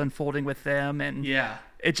drama that's unfolding with them, and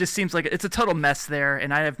it just seems like it's a total mess there,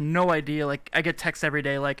 and I have no idea. Like, I get texts every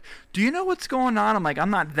day like, do you know what's going on? I'm like,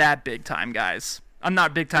 I'm not that big time, guys. I'm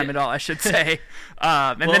not big time at all, I should say.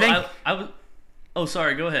 Sorry,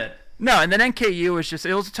 go ahead. No, and then NKU was just,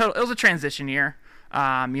 it was a transition year. They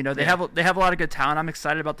have a lot of good talent. I'm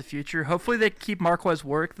excited about the future. Hopefully they keep Marquez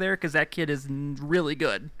Work there because that kid is really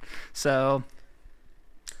good. So.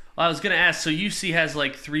 I was going to ask, so UC has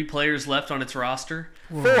like 3 players left on its roster?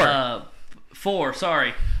 4,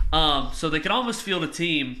 sorry. So they can almost field a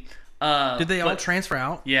team. Did they all transfer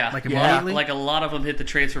out? Yeah. Like immediately? Like a lot of them hit the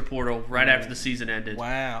transfer portal right after the season ended.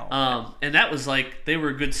 Wow. And that was like, they were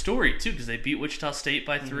a good story too because they beat Wichita State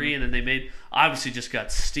by 3 and then they obviously just got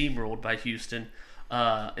steamrolled by Houston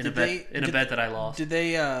in a bet that I lost. Did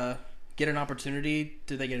they get an opportunity?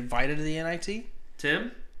 Did they get invited to the NIT?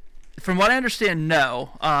 Tim? From what I understand,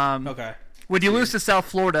 no. Okay. When you lose to South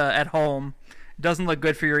Florida at home, it doesn't look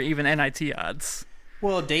good for your even NIT odds.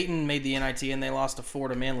 Well, Dayton made the NIT and they lost to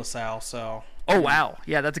Fordham and LaSalle, so. Oh, wow.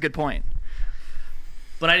 Yeah, that's a good point.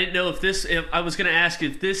 But I didn't know if I was going to ask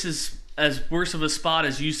if this is as worse of a spot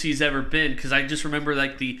as UC's ever been, because I just remember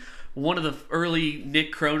like one of the early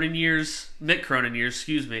Mick Cronin years,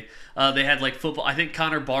 excuse me, they had like football. I think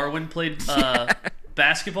Connor Barwin played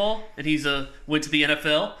basketball, and he's went to the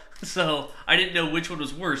NFL. So I didn't know which one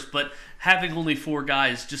was worse, but having only 4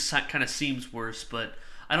 guys just kind of seems worse. But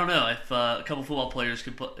I don't know if a couple football players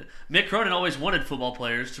could put. Mick Cronin always wanted football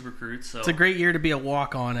players to recruit. So it's a great year to be a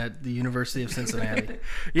walk-on at the University of Cincinnati.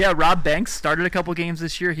 Yeah, Rob Banks started a couple games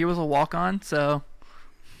this year. He was a walk-on, so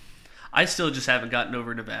I still just haven't gotten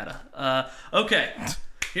over Nevada. Okay,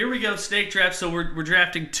 here we go. Snake draft. So we're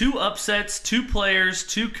drafting 2 upsets, 2 players,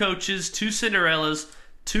 2 coaches, 2 Cinderellas,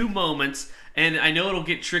 2 moments. And I know it'll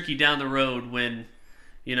get tricky down the road when,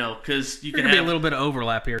 because you can have be a little bit of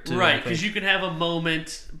overlap here too, right? Because you can have a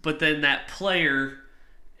moment, but then that player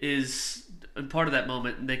is part of that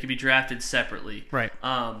moment, and they can be drafted separately, right?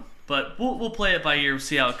 But we'll play it by ear and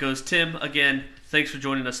see how it goes. Tim, again, thanks for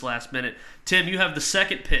joining us last minute. Tim, you have the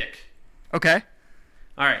second pick. Okay.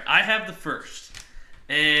 All right, I have the first,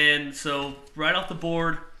 and so right off the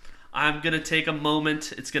board, I'm gonna take a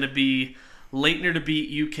moment. It's gonna be Leitner to beat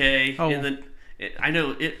UK. I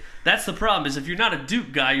know it. That's the problem. Is if you're not a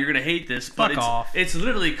Duke guy, you're gonna hate this. But it's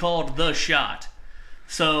literally called The Shot.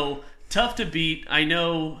 So tough to beat. I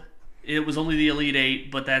know it was only the Elite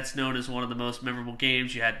 8, but that's known as one of the most memorable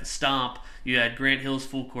games. You had the stomp. You had Grant Hill's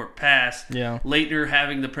full court pass. Yeah. Leitner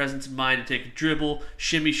having the presence of mind to take a dribble,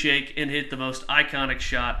 shimmy shake, and hit the most iconic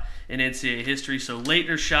shot in NCAA history. So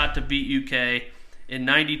Leitner's shot to beat UK in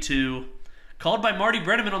 '92. Called by Marty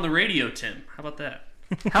Brenneman on the radio, Tim. How about that?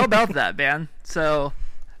 How about that, man? So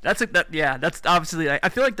that's obviously, I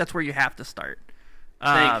feel like that's where you have to start.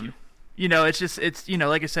 Thank you. It's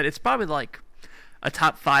like I said, it's probably like a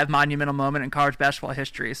top 5 monumental moment in college basketball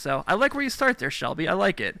history. So I like where you start there, Shelby. I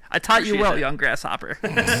like it. I taught you well, young grasshopper.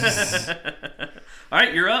 All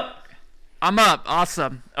right, you're up. I'm up.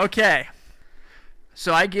 Awesome. Okay.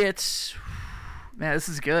 So I get, man, this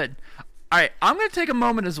is good. All right, I'm going to take a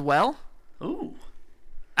moment as well. Ooh.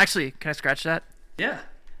 Actually, can I scratch that? Yeah.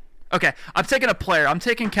 Okay, I'm taking a player. I'm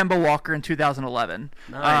taking Kemba Walker in 2011.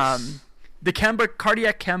 Nice. The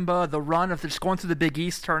cardiac Kemba, the run of just going through the Big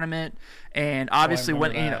East tournament, and obviously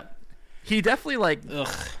he definitely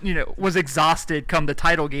was exhausted come the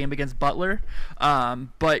title game against Butler.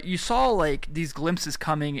 But you saw these glimpses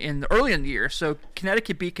coming early in the year. So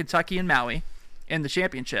Connecticut beat Kentucky and Maui in the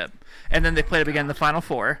championship, and then they played up again in the Final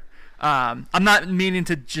Four. I'm not meaning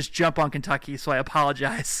to just jump on Kentucky, so I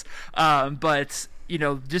apologize. But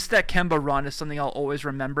just that Kemba run is something I'll always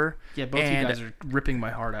remember. Yeah, both of you guys are ripping my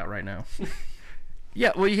heart out right now.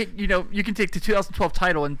 Yeah, well, you can take the 2012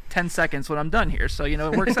 title in 10 seconds when I'm done here, so it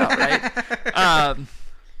works out, right?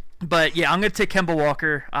 But yeah, I'm gonna take Kemba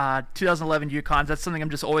Walker, 2011 UConn. That's something I'm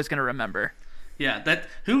just always gonna remember. Yeah,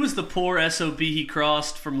 who was the poor SOB he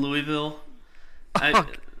crossed from Louisville?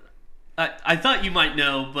 I thought you might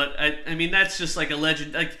know, but I mean that's just like a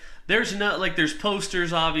legend. There's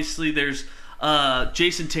posters, obviously. There's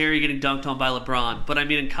Jason Terry getting dunked on by LeBron, but I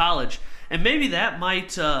mean in college, and maybe that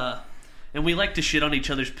might. And we like to shit on each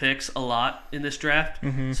other's picks a lot in this draft,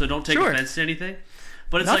 so don't take offense to anything.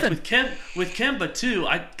 But it's Nothing. like with Kemba too.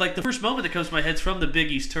 I like the first moment that comes to my head is from the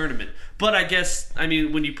Big East tournament. But I guess when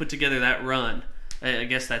you put together that run, I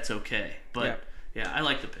guess that's okay. But yeah, I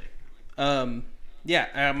like the pick. My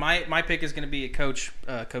pick is going to be a Coach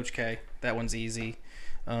K. That one's easy.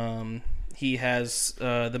 He has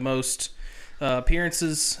the most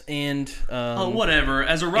appearances and whatever.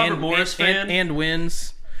 As a Robert Morris fan and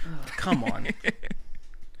wins. Come on,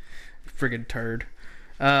 friggin' turd.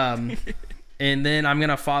 And then I'm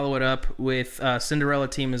gonna follow it up with Cinderella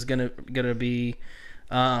team is gonna be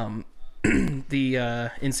the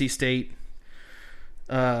NC State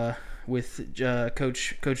with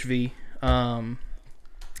Coach V.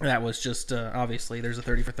 That was just obviously there's a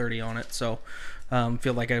 30 for 30 on it, so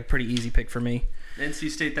feel like a pretty easy pick for me.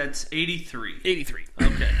 NC State, that's 83. 83.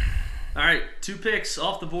 Okay. All right, 2 picks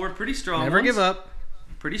off the board, pretty strong. Never give up.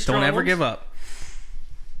 Pretty strong. Don't ever give up.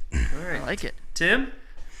 All right, I like it. Tim.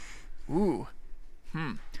 Ooh.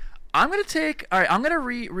 I'm gonna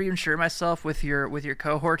reinsure myself with your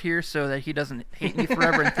cohort here so that he doesn't hate me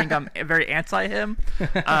forever and think I'm very anti him.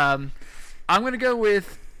 I'm gonna go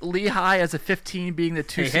with Lehigh as a 15 being the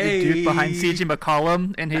 2-seeded Duke behind CJ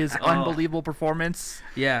McCollum and his unbelievable performance.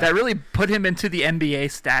 Yeah. That really put him into the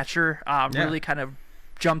NBA stature. Really kind of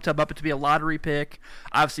jumped him up to be a lottery pick.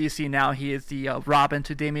 Obviously, you see now he is the Robin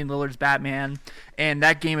to Damian Lillard's Batman, and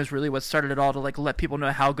that game is really what started it all to let people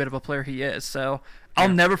know how good of a player he is. So I'll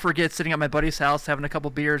never forget sitting at my buddy's house having a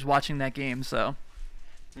couple beers watching that game. So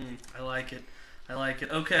I like it.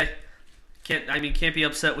 Okay, can't be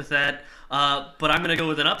upset with that. But I'm gonna go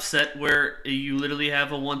with an upset where you literally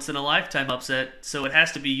have a once in a lifetime upset. So it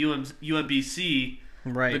has to be UMBC,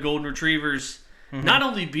 right? The Golden Retrievers, not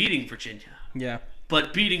only beating Virginia,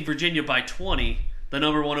 but beating Virginia by 20, the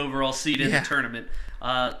number 1 overall seed in the tournament.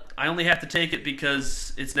 I only have to take it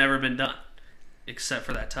because it's never been done, except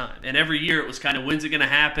for that time. And every year it was kind of, when's it going to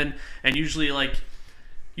happen? And usually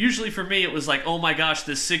for me it was like, oh my gosh,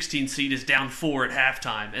 this 16 seed is down 4 at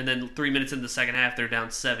halftime, and then 3 minutes in the second half they're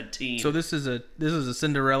down 17. So this is a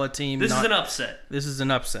Cinderella team. This is an upset. This is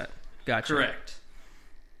an upset. Gotcha. Correct.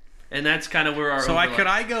 And that's kind of where our So could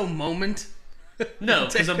I go moment? No,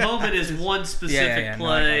 because a moment is one specific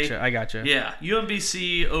play. No, I gotcha. Yeah,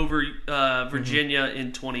 UMBC over Virginia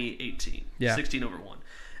in 2018. Yeah. 16 over 1.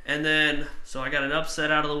 And then, so I got an upset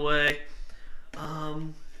out of the way.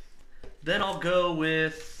 Then I'll go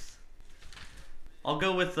with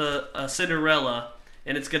a Cinderella,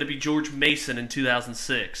 and it's going to be George Mason in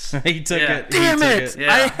 2006. He took it. Damn it!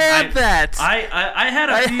 Yeah, I had that. I had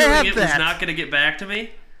a feeling it was not going to get back to me.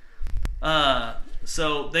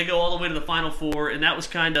 So they go all the way to the Final Four, and that was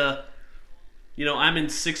kind of, I'm in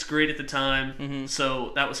 6th grade at the time,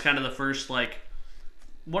 so that was kind of the first,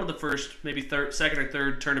 one of the first, maybe second or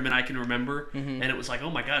third tournament I can remember, and it was like,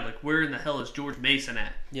 oh my god, where in the hell is George Mason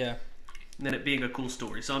at? Yeah. And then it being a cool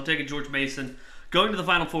story. So I'm taking George Mason, going to the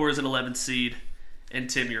Final Four as an 11th seed, and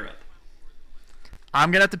Tim, you're up. I'm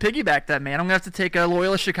going to have to piggyback that, man. I'm going to have to take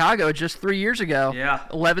Loyola Chicago just 3 years ago. Yeah.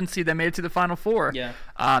 11th seed, they made it to the Final Four. Yeah.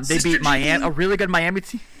 They beat Miami, a really good Miami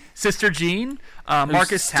team. Sister Jean.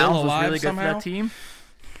 Marcus Towns was really good for that team.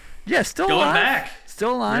 Yeah, still going alive. Back.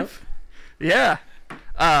 Still alive. Yep.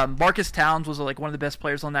 Yeah. Marcus Towns was one of the best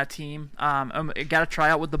players on that team. Got a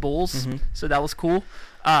tryout with the Bulls, so that was cool.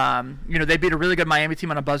 They beat a really good Miami team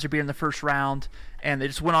on a buzzer beater in the first round, and they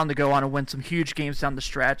just went on to go on and win some huge games down the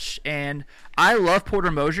stretch. And I love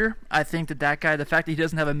Porter Moser. I think that guy, the fact that he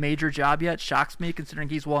doesn't have a major job yet, shocks me, considering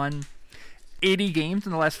he's won 80 games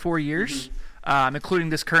in the last 4 years,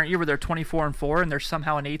 including this current year where they're 24-4 and they're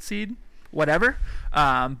somehow an 8 seed, whatever.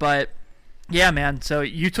 But yeah, man. So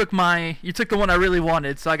you took the one I really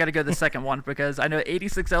wanted, so I got to go the second one because I know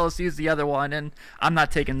 86 LSU is the other one, and I'm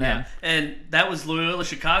not taking them. Yeah. And that was Loyola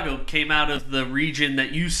Chicago, came out of the region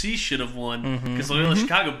that UC should have won because Loyola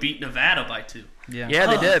Chicago beat Nevada by 2. Yeah,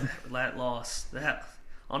 they did. That loss.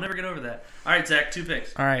 I'll never get over that. All right, Zach, 2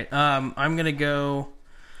 picks. All right, I'm gonna go.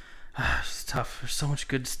 It's tough. There's so much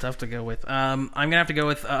good stuff to go with. I'm gonna have to go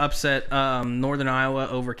with upset Northern Iowa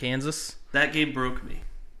over Kansas. That game broke me.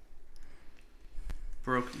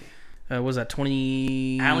 What was that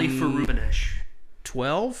 20? Ali Farubanesh.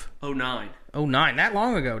 12? 09. 09. That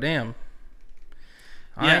long ago. Damn.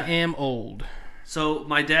 Yeah. I am old. So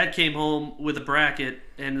my dad came home with a bracket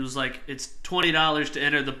and it was like, it's $20 to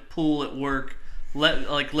enter the pool at work.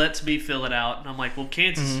 Lets me fill it out, and I'm like, well,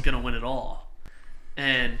 Kansas is gonna win it all.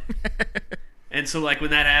 And so when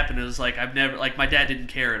that happened, it was like my dad didn't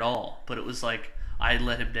care at all, but it was like I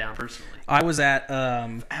let him down personally. I was at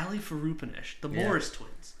Ali Farubanesh, the Morris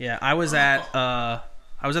twins. Yeah, I was at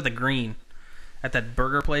the Green, at that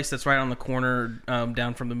burger place that's right on the corner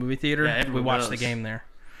down from the movie theater. Yeah, we watched the game there.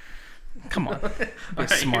 Come on. Big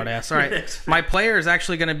smart ass. All right. My player is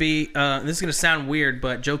actually going to be this is going to sound weird,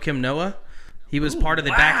 but Joakim Noah. He was part of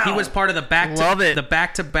the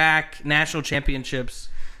back-to-back national championships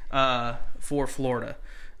for Florida.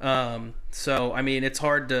 So I mean, it's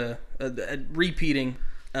hard to repeating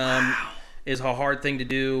is a hard thing to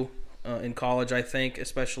do in college, I think,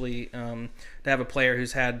 especially to have a player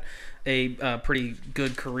who's had a pretty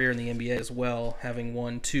good career in the NBA as well, having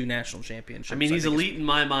won 2 national championships. I mean, he's elite in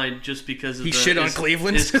my mind just because of shit on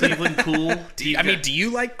Cleveland. Is Cleveland cool? Do you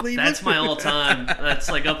like Cleveland? That's my all-time. That's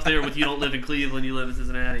like up there with you don't live in Cleveland, you live in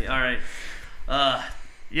Cincinnati. All right.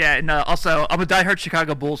 Yeah, and also, I'm a diehard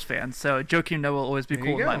Chicago Bulls fan, so Joakim Noah will always be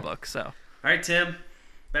cool in my book. So, all right, Tim,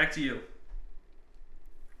 back to you.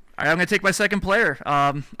 All right, I'm going to take my second player.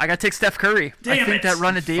 I got to take Steph Curry. I think that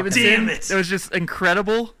run at Davidson, it was just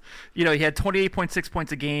incredible. You know, he had 28.6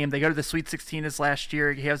 points a game. They go to the Sweet 16 this last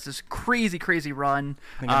year. He has this crazy, crazy run.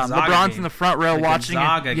 LeBron's in the front row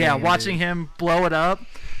watching him blow it up.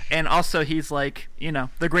 And also, he's like, you know,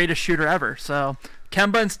 the greatest shooter ever. So,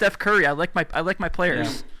 Kemba and Steph Curry, I like my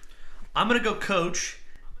players. Yeah. I'm going to go coach,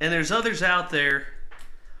 and there's others out there,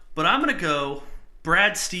 but I'm going to go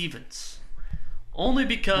Brad Stevens. Only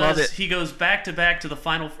because he goes back-to-back to the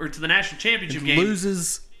final or to the national championship game.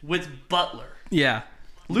 Loses with Butler. Yeah.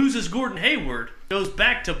 Loses Gordon Hayward. Goes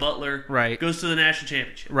back to Butler. Right. Goes to the national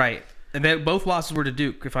championship. Right. And both losses were to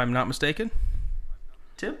Duke, if I'm not mistaken.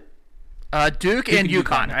 Tim? Duke and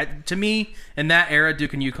UConn. To me, in that era,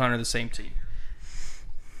 Duke and UConn are the same team.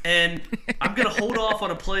 And I'm going to hold off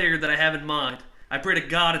on a player that I have in mind. I pray to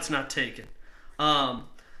God it's not taken. So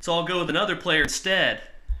I'll go with another player instead,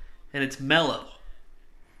 and it's Melo.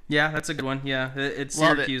 Yeah, that's a good one. Yeah, it's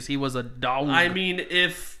Syracuse. He was a dog. I mean,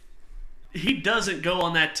 if he doesn't go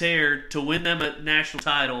on that tear to win them a national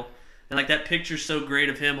title, and like that picture's so great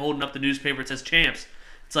of him holding up the newspaper that says champs,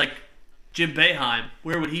 it's like Jim Boeheim.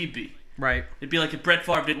 Where would he be? Right. It'd be like if Brett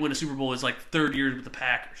Favre didn't win a Super Bowl his like third year with the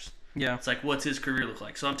Packers. Yeah. It's like, what's his career look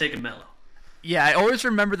like? So I'm taking Melo. Yeah, I always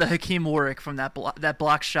remember the Hakeem Warwick from that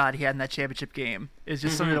block shot he had in that championship game. It's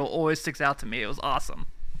just something that always sticks out to me. It was awesome.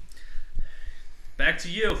 Back to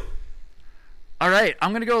you. All right,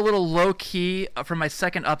 I'm going to go a little low-key for my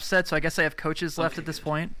second upset, so I guess I have coaches left at this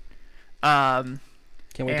point. Can't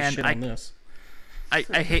wait to shit on this.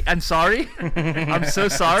 I'm sorry. I'm so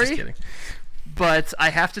sorry. Just kidding. But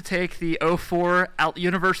I have to take the 04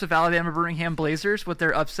 University of Alabama Birmingham Blazers with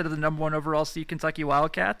their upset of the number 1 overall seed Kentucky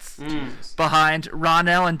Wildcats behind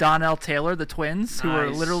Ronell and Donnell Taylor, the twins, who are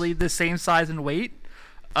literally the same size and weight.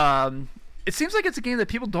 It seems like it's a game that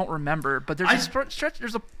people don't remember, but there's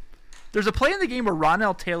a play in the game where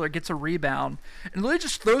Ronell Taylor gets a rebound and literally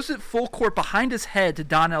just throws it full court behind his head to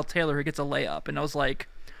Donnell Taylor, who gets a layup. And I was like,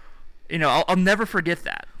 you know, I'll never forget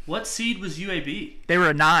that. What seed was UAB? They were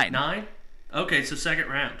a 9. 9? Okay, so second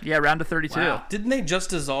round. Yeah, round of 32. Wow. Didn't they just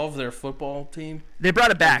dissolve their football team? They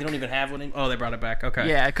brought it back. They don't even have one anymore? Oh, they brought it back. Okay.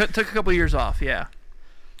 Yeah, it took a couple of years off, yeah.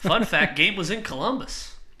 Fun fact, game was in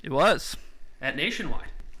Columbus. It was. At Nationwide.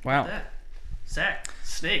 Wow. That. Zack,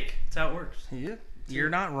 Snake. That's how it works. Yeah, you're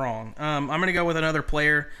not wrong. I'm going to go with another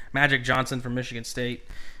player, Magic Johnson from Michigan State,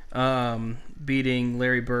 beating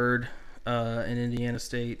Larry Bird in Indiana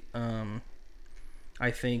State.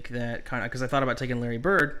 I think that because I thought about taking Larry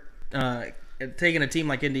Bird, taking a team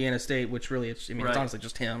like Indiana State, which really, it's honestly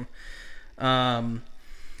just him.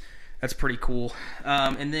 That's pretty cool.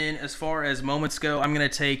 And then as far as moments go, I'm going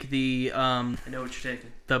to take the... I know what you're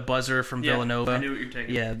taking. The buzzer from Villanova. I knew what you're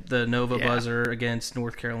taking. Yeah, the Nova buzzer against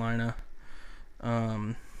North Carolina.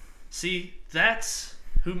 See, that's...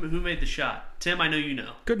 Who made the shot? Tim, I know you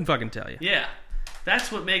know. Couldn't fucking tell you. Yeah.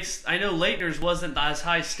 That's what makes... I know Leitner's wasn't as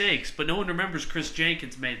high stakes, but no one remembers Chris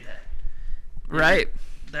Jenkins made that. Right.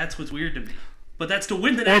 That's what's weird to me. But that's to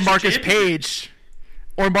win the national championship.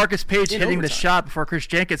 Or Marcus Page hitting the shot before Chris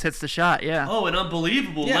Jenkins hits the shot, yeah. Oh, an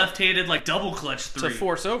unbelievable left-handed, double clutch 3. To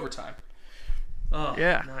force overtime. Oh,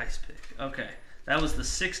 yeah. Nice pick. Okay. That was the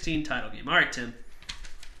 16 title game. All right, Tim.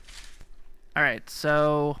 All right,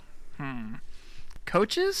 so,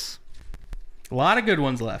 coaches? A lot of good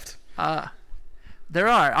ones left. There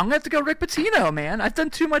are. I'm going to have to go Rick Pitino, man. I've done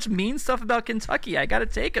too much mean stuff about Kentucky. I got to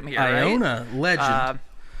take him here, Iona, legend.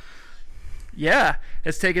 Yeah,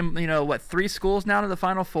 it's taken 3 schools now to the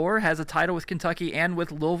Final Four. Has a title with Kentucky and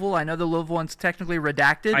with Louisville. I know the Louisville one's technically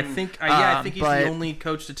redacted. I think he's the only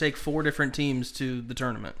coach to take 4 different teams to the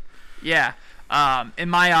tournament. Yeah, in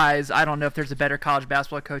my eyes, I don't know if there's a better college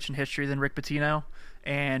basketball coach in history than Rick Pitino,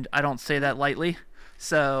 and I don't say that lightly.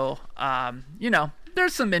 So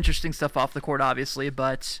there's some interesting stuff off the court, obviously,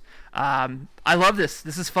 but I love this.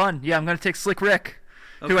 This is fun. Yeah, I'm going to take Slick Rick,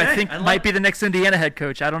 who I think might be the next Indiana head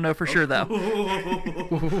coach. I don't know for sure, though.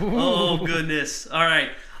 Oh, goodness. All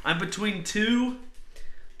right. I'm between two,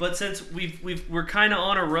 but since we're kind of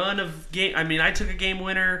on a run of game, I mean, I took a game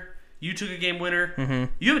winner. You took a game winner. Mm-hmm.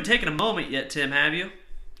 You haven't taken a moment yet, Tim, have you?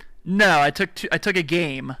 No, I took a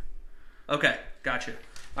game. Okay, gotcha.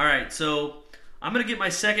 All right, so I'm going to get my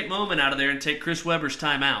second moment out of there and take Chris Webber's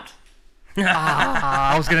timeout.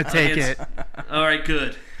 I was going to take it. All right,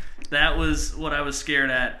 good. That was what I was scared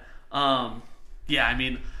at. Yeah, I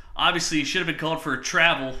mean, obviously you should have been called for a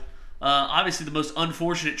travel. Obviously the most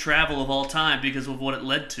unfortunate travel of all time because of what it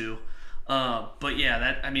led to. But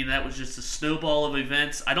yeah, that was just a snowball of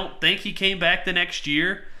events. I don't think he came back the next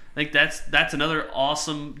year. I think that's another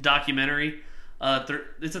awesome documentary.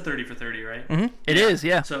 It's a 30 for 30, right? Mm-hmm. It is,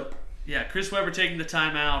 yeah. So, yeah, Chris Webber taking the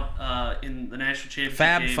timeout in the national championship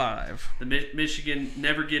Fab game. Five. The Michigan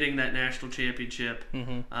never getting that national championship.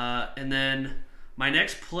 Mm-hmm. And then my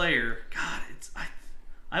next player, God,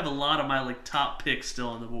 I have a lot of my top picks still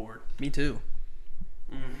on the board. Me too.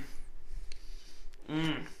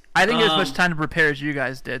 I didn't get as much time to prepare as you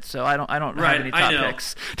guys did, so I don't have any top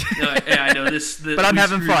picks. Yeah, I know this. But I'm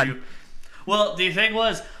having fun. You. Well, the thing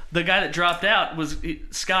was, the guy that dropped out was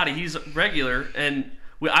Scotty. He's regular, and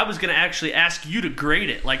I was going to actually ask you to grade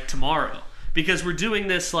it tomorrow because we're doing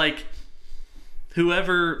this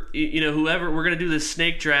whoever we're going to do this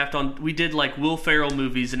snake draft on. We did Will Ferrell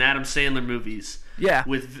movies and Adam Sandler movies. Yeah.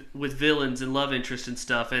 With villains and love interest and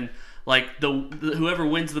stuff, and whoever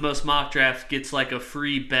wins the most mock draft gets a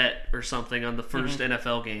free bet or something on the first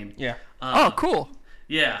NFL game. Yeah. Oh, cool.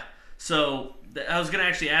 Yeah. So I was gonna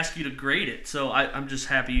actually ask you to grade it. So I'm just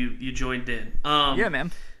happy you joined in. Yeah,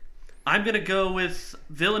 man. I'm gonna go with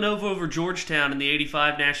Villanova over Georgetown in the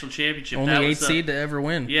 '85 national championship. Only 8 seed to ever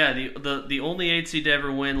win. Yeah, the only 8 seed to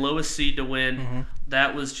ever win, lowest seed to win. Mm-hmm.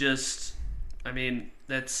 That was just, I mean,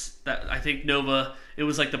 I think Nova. It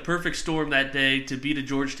was the perfect storm that day to beat a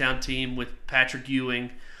Georgetown team with Patrick Ewing.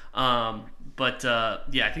 But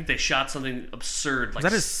I think they shot something absurd. Was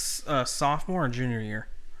that his sophomore or junior year?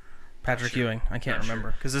 Patrick Ewing. I can't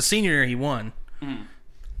remember because his senior year he won. Mm.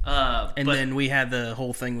 And then we had the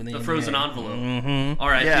whole thing with the NBA. Frozen envelope. Mm-hmm.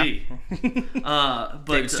 R.I.P. Yeah.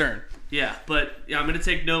 David Stern. Yeah, but I'm going to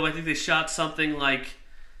take Nova. I think they shot something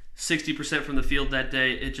 60% from the field that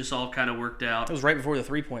day. It just all kind of worked out. It was right before the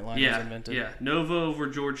 3-point line was invented. Yeah, Nova over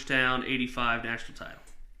Georgetown, 85 national title.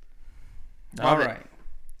 All right.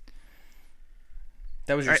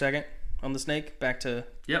 That was your second on the snake? Back to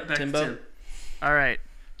back Timbo? to Tim. All right.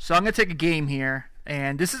 So I'm going to take a game here.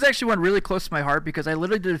 And this is actually one really close to my heart because I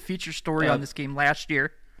literally did a feature story on this game last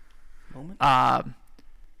year. Moment?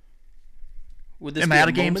 Would this be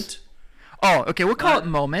a moment? Oh, okay. We'll call it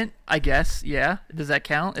moment, I guess. Yeah. Does that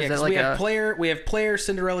count? Is that we have player,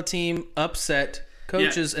 Cinderella team, upset,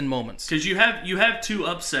 coaches, and moments. Because you have 2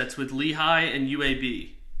 upsets with Lehigh and UAB.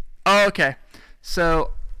 Oh, okay.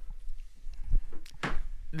 So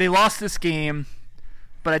they lost this game,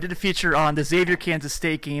 but I did a feature on the Xavier-Kansas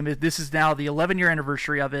State game. This is now the 11-year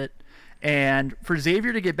anniversary of it. And for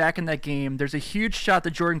Xavier to get back in that game, there's a huge shot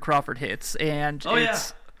that Jordan Crawford hits. And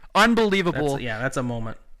it's unbelievable. That's a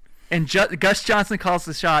moment. And Gus Johnson calls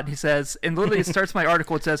the shot, and he says, and literally it starts my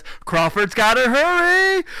article, it says, Crawford's got to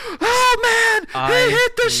hurry! Oh, man! He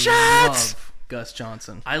hit the shots! Gus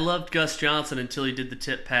Johnson. I loved Gus Johnson until he did the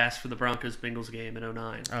tip pass for the Broncos-Bengals game in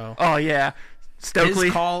 2009. Oh, yeah. Stokely.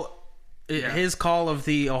 His call of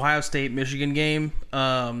the Ohio State-Michigan game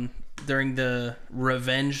during the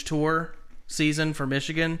revenge tour season for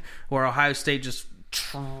Michigan, where Ohio State just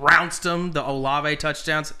trounced them, the Olave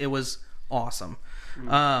touchdowns, it was awesome.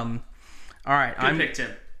 All right. Good pick,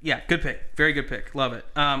 Tim. Yeah, good pick. Very good pick. Love it.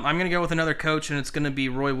 I'm going to go with another coach, and it's going to be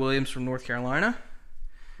Roy Williams from North Carolina.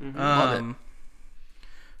 Mm-hmm. Love it.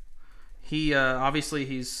 He obviously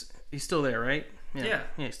he's still there, right? Yeah,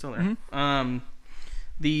 he's still there. Mm-hmm.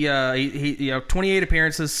 He 28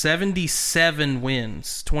 appearances, 77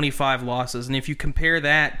 wins, 25 losses, and if you compare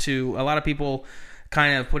that to a lot of people,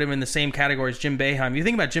 kind of put him in the same category as Jim Boeheim. You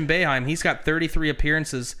think about Jim Boeheim, he's got 33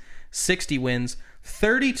 appearances, 60 wins,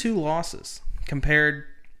 32 losses compared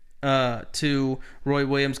to Roy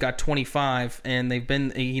Williams got 25, and they've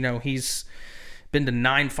been he's been to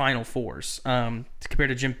 9 Final Fours compared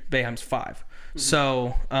to Jim Boeheim's 5. Mm-hmm.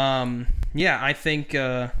 So I think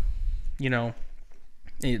 3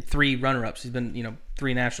 runner-ups. He's been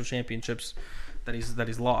 3 national championships that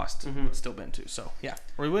he's lost, but still been to. So yeah,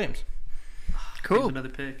 Roy Williams. Cool. Another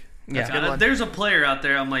pick. Yeah, there's a player out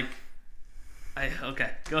there. I'm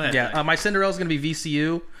okay. Go ahead. Yeah, my Cinderella's going to be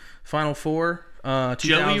VCU Final Four.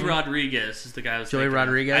 Joey Rodriguez is the guy I was Joey thinking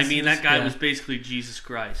Rodriguez. of. I mean, that guy was basically Jesus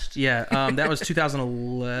Christ. Yeah, that was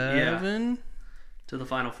 2011. Yeah. To the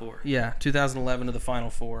Final Four. Yeah, 2011 to the Final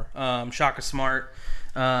Four. Shaka Smart.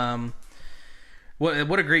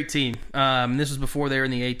 What a great team. This was before they were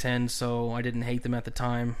in the A-10, so I didn't hate them at the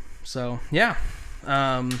time. So, yeah.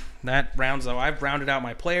 That rounds out. I've rounded out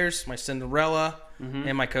my players, my Cinderella,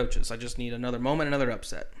 and my coaches. I just need another moment, another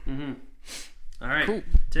upset. Mm-hmm. All right, cool.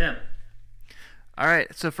 Tim. All right,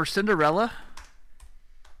 so for Cinderella,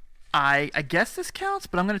 I guess this counts,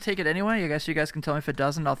 but I'm going to take it anyway. I guess you guys can tell me if it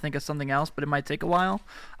doesn't. I'll think of something else, but it might take a while.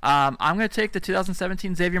 I'm going to take the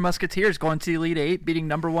 2017 Xavier Musketeers going to the Elite Eight, beating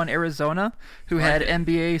 #1 Arizona, who had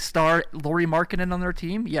NBA star Lauri Markkanen on their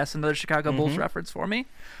team. Yes, another Chicago Bulls reference for me.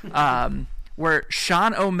 Where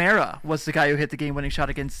Sean O'Mara was the guy who hit the game-winning shot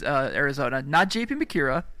against Arizona. Not J.P.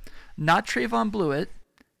 McKira, not Trayvon Blewett,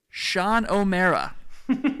 Sean O'Mara.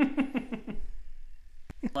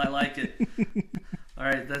 I like it. All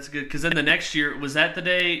right, that's good. Because then the next year, was that the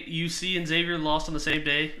day UC and Xavier lost on the same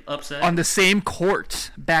day? Upset? On the same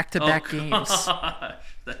court, back-to-back games. Gosh,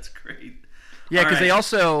 that's great. Yeah, because they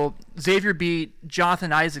also, Xavier beat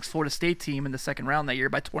Jonathan Isaac's Florida State team in the second round that year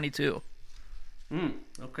by 22.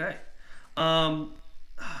 Okay. I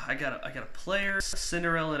got a player, a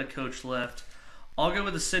Cinderella, and a coach left. I'll go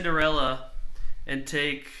with the Cinderella and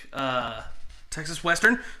take Texas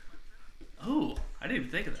Western. Oh, I didn't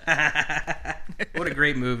even think of that. What a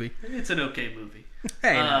great movie. It's an okay movie.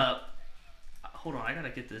 Hey, no. Hold on, I gotta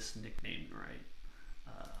get this nickname right.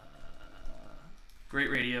 Great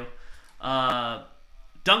radio.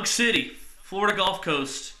 Dunk City, Florida Gulf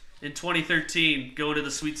Coast in 2013, going to the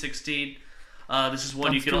Sweet 16. This is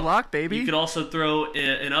one you could lock, baby. You could also throw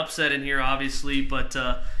an upset in here, obviously, but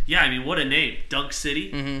yeah, I mean, what a name, Dunk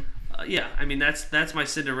City. Yeah, I mean that's my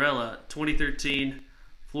Cinderella. 2013,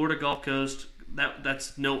 Florida Gulf Coast.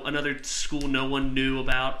 That's another school no one knew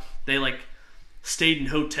about. They stayed in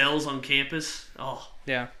hotels on campus. Oh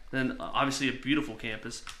yeah. Then obviously a beautiful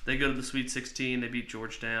campus. They go to the Sweet 16. They beat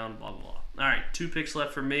Georgetown. Blah blah blah. All right, 2 picks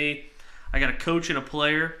left for me. I got a coach and a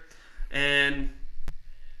player, and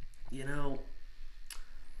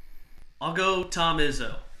I'll go Tom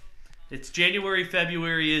Izzo. It's January,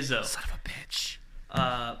 February Izzo. Son of a bitch.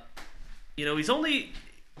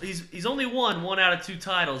 He's only won 1 out of 2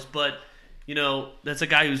 titles, but that's a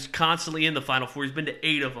guy who's constantly in the Final Four. He's been to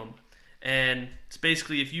 8 of them, and it's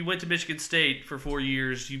basically if you went to Michigan State for 4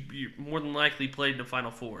 years, you more than likely played in the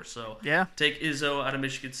Final Four. So yeah, take Izzo out of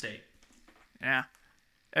Michigan State. Yeah.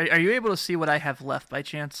 Are you able to see what I have left by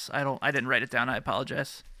chance? I didn't write it down. I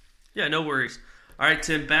apologize. Yeah, no worries. All right,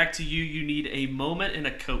 Tim, back to you. You need a moment and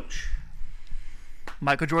a coach.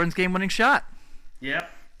 Michael Jordan's game-winning shot. Yep.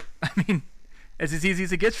 I mean, it's as easy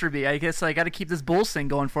as it gets for me. I guess I got to keep this Bulls thing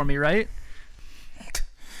going for me, right?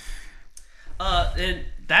 And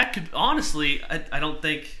that could, honestly, I don't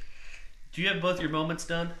think... Do you have both your moments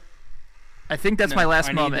done? I think that's my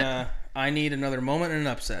last moment. I need another moment and an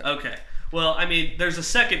upset. Okay. Well, I mean, there's a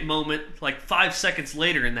second moment, 5 seconds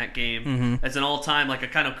later in that game, as an all-time, a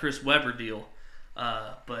kind of Chris Webber deal.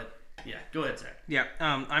 But, yeah, go ahead, Zach. Yeah,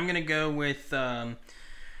 I'm going to go with...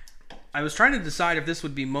 I was trying to decide if this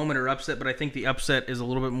would be moment or upset, but I think the upset is a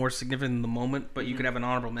little bit more significant than the moment, but you could have an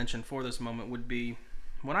honorable mention for this moment would be,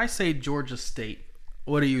 when I say Georgia State,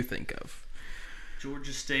 what do you think of?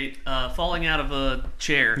 Georgia State falling out of a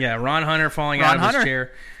chair. Yeah, Ron Hunter falling out of his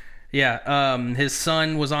chair. Yeah, his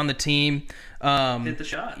son was on the team. Hit the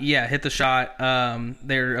shot. Yeah, hit the shot.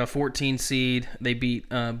 They're a 14 seed. They beat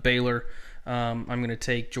Baylor. I'm going to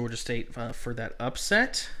take Georgia State for that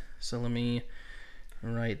upset. So let me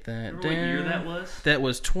write that down. What year that was? That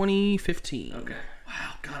was 2015. Okay.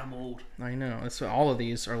 Wow, God, I'm old. I know. That's all of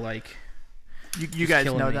these are like. You guys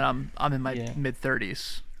know that I'm in my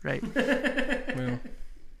mid-30s, right? Well,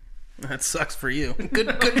 that sucks for you.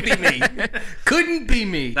 Couldn't be me. Couldn't be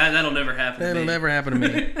me. That'll never happen to me. That'll never happen to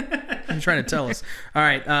me. You're trying to tell us. All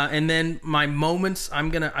right, and then my moments, I'm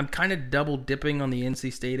kind of double dipping on the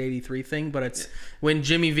NC State 83 thing, but it's when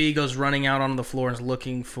Jimmy V goes running out on the floor and is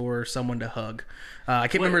looking for someone to hug. I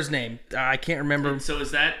can't remember his name. I can't remember. So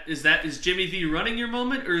is Jimmy V running your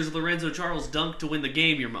moment, or is Lorenzo Charles dunk to win the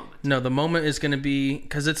game your moment? No, the moment is going to be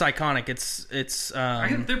because it's iconic.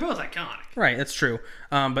 They're both iconic. Right, that's true.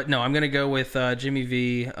 But no, I'm going to go with Jimmy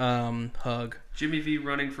V hug. Jimmy V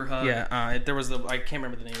running for hug. Yeah, there was I can't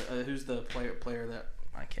remember the name. Who's the player that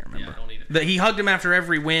I can't remember. Yeah, I don't either. He hugged him after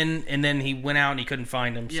every win, and then he went out and he couldn't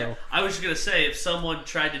find him. Yeah, so I was just gonna say if someone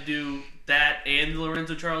tried to do that and the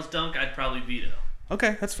Lorenzo Charles dunk, I'd probably veto.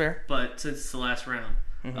 Okay, that's fair. But since it's the last round,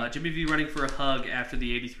 Jimmy V running for a hug after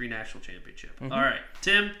the '83 national championship. All right,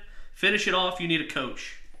 Tim, Finish it off. You need a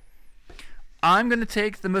coach. I'm going to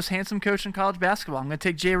take the most handsome coach in college basketball. I'm going to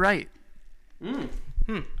take Jay Wright.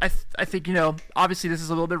 I think, obviously this is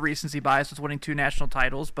a little bit recency bias with winning 2 national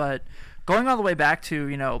titles, but going all the way back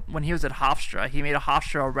to, when he was at Hofstra, he made a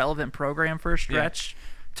Hofstra a relevant program for a stretch,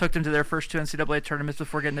 took them to their first 2 NCAA tournaments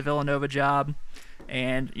before getting the Villanova job.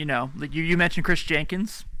 And, you mentioned Chris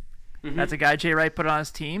Jenkins. Mm-hmm. That's a guy Jay Wright put on his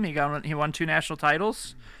team. He won 2 national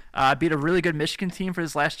titles, beat a really good Michigan team for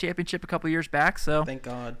his last championship a couple years back. So thank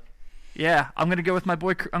God. Yeah, I'm gonna go with my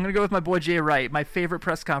boy Jay Wright. My favorite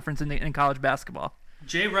press conference in college basketball.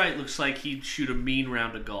 Jay Wright looks like he'd shoot a mean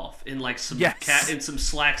round of golf in like some in some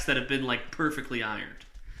slacks that have been like perfectly ironed.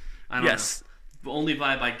 I don't know. The only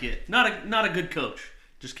vibe I get. Not a good coach.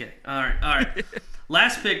 Just kidding. All right.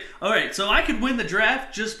 Last pick. All right, so I could win the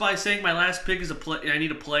draft just by saying my last pick is I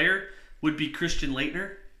need a player would be Christian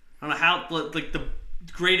Laettner. I don't know how like the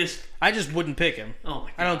greatest. I just wouldn't pick him. Oh my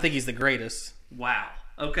God. I don't think he's the greatest. Wow.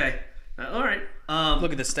 Okay. All right.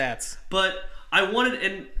 Look at the stats. But I wanted,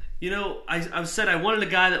 and I said I wanted a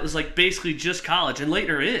guy that was like basically just college, and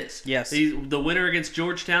Laettner is. Yes. He's the winner against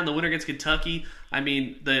Georgetown, the winner against Kentucky. I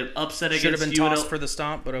mean, the upset against should have been tossed for the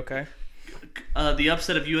stomp, but okay. The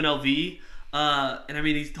upset of UNLV, and I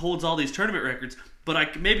mean he holds all these tournament records. But I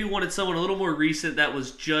maybe wanted someone a little more recent that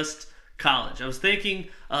was just college. I was thinking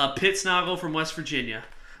Pittsnoggle from West Virginia,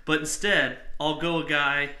 but instead I'll go a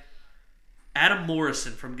guy, Adam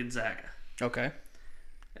Morrison from Gonzaga. Okay.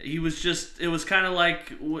 He was it was kind of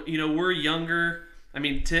like, we're younger. I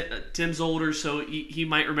mean, Tim's older, so he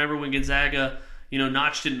might remember when Gonzaga,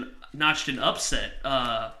 notched an upset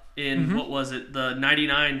in, what was it, the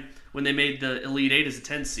 99 when they made the Elite Eight as a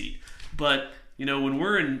 10 seed. But, when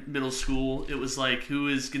we're in middle school, it was like, who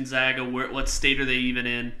is Gonzaga? What state are they even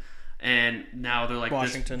in? And now they're like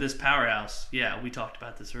this powerhouse. Yeah, we talked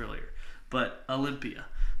about this earlier. But Olympia.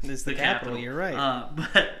 It's the capital, you're right.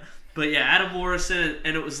 But yeah, Adam Morrison,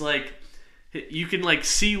 and it was like, you can like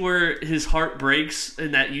see where his heart breaks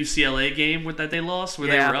in that UCLA game that they lost, where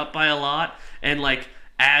they were up by a lot, and like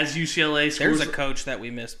as UCLA scores. There's a coach that we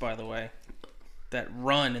missed, by the way, that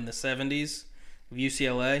run in the 70s of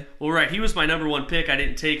UCLA. Well, right, he was my number 1 pick. I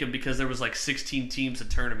didn't take him because there was like 16 teams a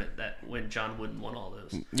tournament that when John Wooden won all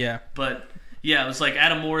those. Yeah, but yeah, it was like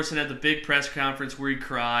Adam Morrison had the big press conference where he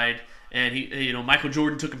cried, and he, Michael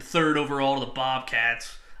Jordan took him 3rd overall to the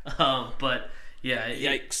Bobcats. But yeah,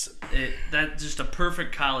 yikes! That's just a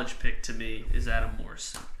perfect college pick to me is Adam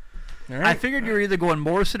Morrison. All right. I figured you were either going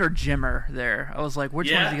Morrison or Jimmer there. I was like,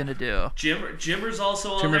 which one is he going to do? Jimmer's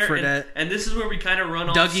also on there, and this is where we kind of run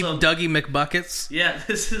off Dougie McBuckets. Yeah,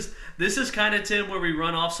 this is kind of, Tim, where we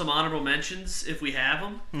run off some honorable mentions if we have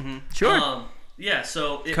them. Mm-hmm. Sure. Yeah,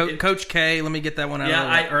 so Coach K, let me get that one out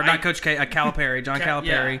of the way. Not Coach K, Calipari, John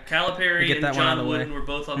Calipari. Yeah, Calipari and John Wooden were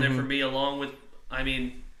both on there for me, along with,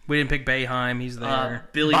 we didn't pick Boeheim. He's there.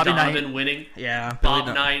 Billy Bobby Donovan Knight. Winning. Yeah. Bob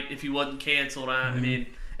Knight, if he wasn't canceled. I mean,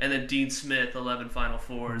 and then Dean Smith, 11 Final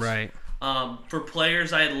Fours. Right. For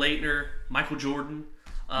players, I had Laettner, Michael Jordan,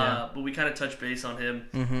 but we kind of touched base on him.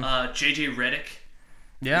 Mm-hmm. J.J. Redick.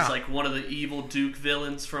 Yeah. He's like one of the evil Duke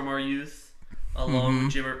villains from our youth, along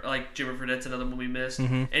with Jimmer Fredette's another one we missed.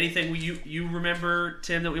 Mm-hmm. Anything you remember,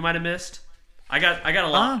 Tim, that we might have missed? I got a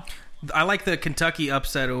lot. I like the Kentucky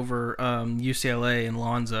upset over UCLA and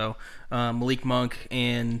Lonzo, Malik Monk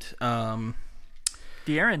and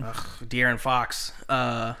De'Aaron Fox.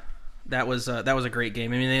 That was a great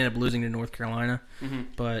game. I mean, they ended up losing to North Carolina,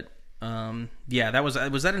 but that was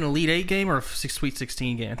that an Elite 8 game or a Sweet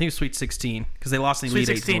 16 game? I think it was Sweet 16 because they lost in the Elite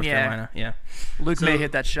 8 to North Carolina. Yeah, Luke May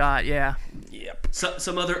hit that shot. Yeah. Yep. So,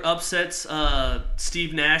 some other upsets: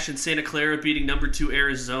 Steve Nash and Santa Clara beating number 2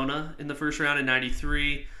 Arizona in the first round in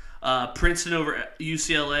 '93. Princeton over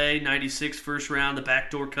UCLA, 96 first round, the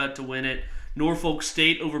backdoor cut to win it. Norfolk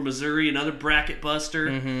State over Missouri, another bracket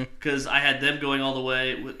buster, because I had them going all the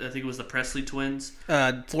way. I think it was the Presley twins.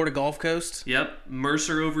 Florida Gulf Coast. Yep.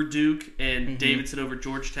 Mercer over Duke and Davidson over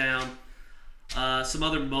Georgetown. Some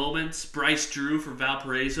other moments. Bryce Drew for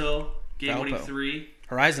Valparaiso, game-winning 3.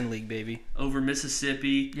 Horizon League, baby. Over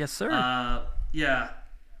Mississippi. Yes, sir. Yeah.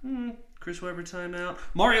 Chris Webber timeout.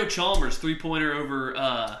 Mario Chalmers, 3-pointer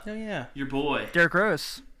over your boy. Derrick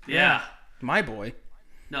Rose. Yeah. My boy.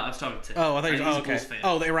 No, I was talking to Tim. Oh, I thought you were okay. Fan.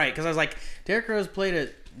 Oh, they're right, because I was like, Derrick Rose played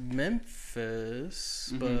at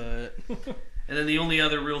Memphis, but... And then the only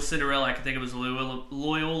other real Cinderella I can think of was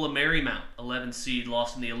Loyola Marymount, 11 seed,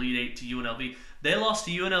 lost in the Elite 8 to UNLV. They lost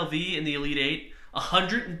to UNLV in the Elite 8,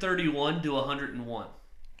 131 to 101.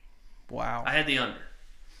 Wow. I had the under.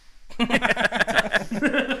 I'm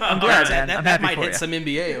glad, that might hit some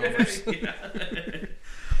NBA overs.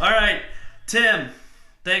 All right, Tim,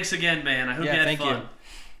 Thanks again, man. I hope you had fun.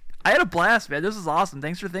 I had a blast, man. This was awesome.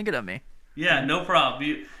 Thanks for thinking of me. Yeah, no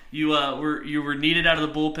problem. You were needed out of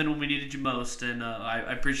the bullpen when we needed you most, and I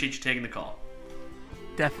appreciate you taking the call.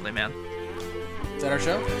 Definitely, man. Is that our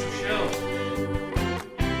show? That's our show.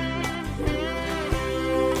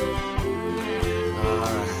 All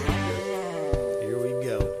right, here we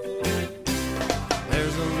go.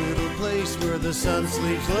 There's a little place where the sun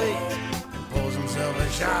sleeps late and pulls himself a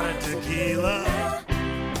shot of tequila.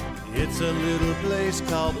 It's a little place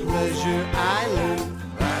called Pleasure Island.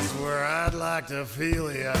 That's where I'd like to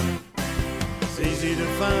feel ya. It's easy to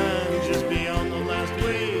find just beyond the last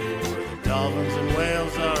wave, where the dolphins and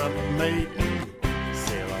whales are up mating.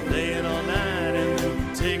 Sail all day and all night and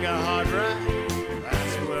then take a hard ride.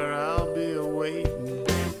 That's where I'll be awaiting.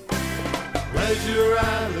 Pleasure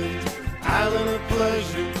Island, island of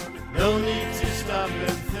pleasure. No need to stop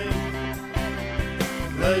and think.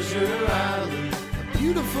 Pleasure Island, a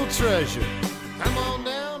beautiful treasure. Come on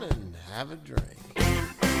down and have a drink.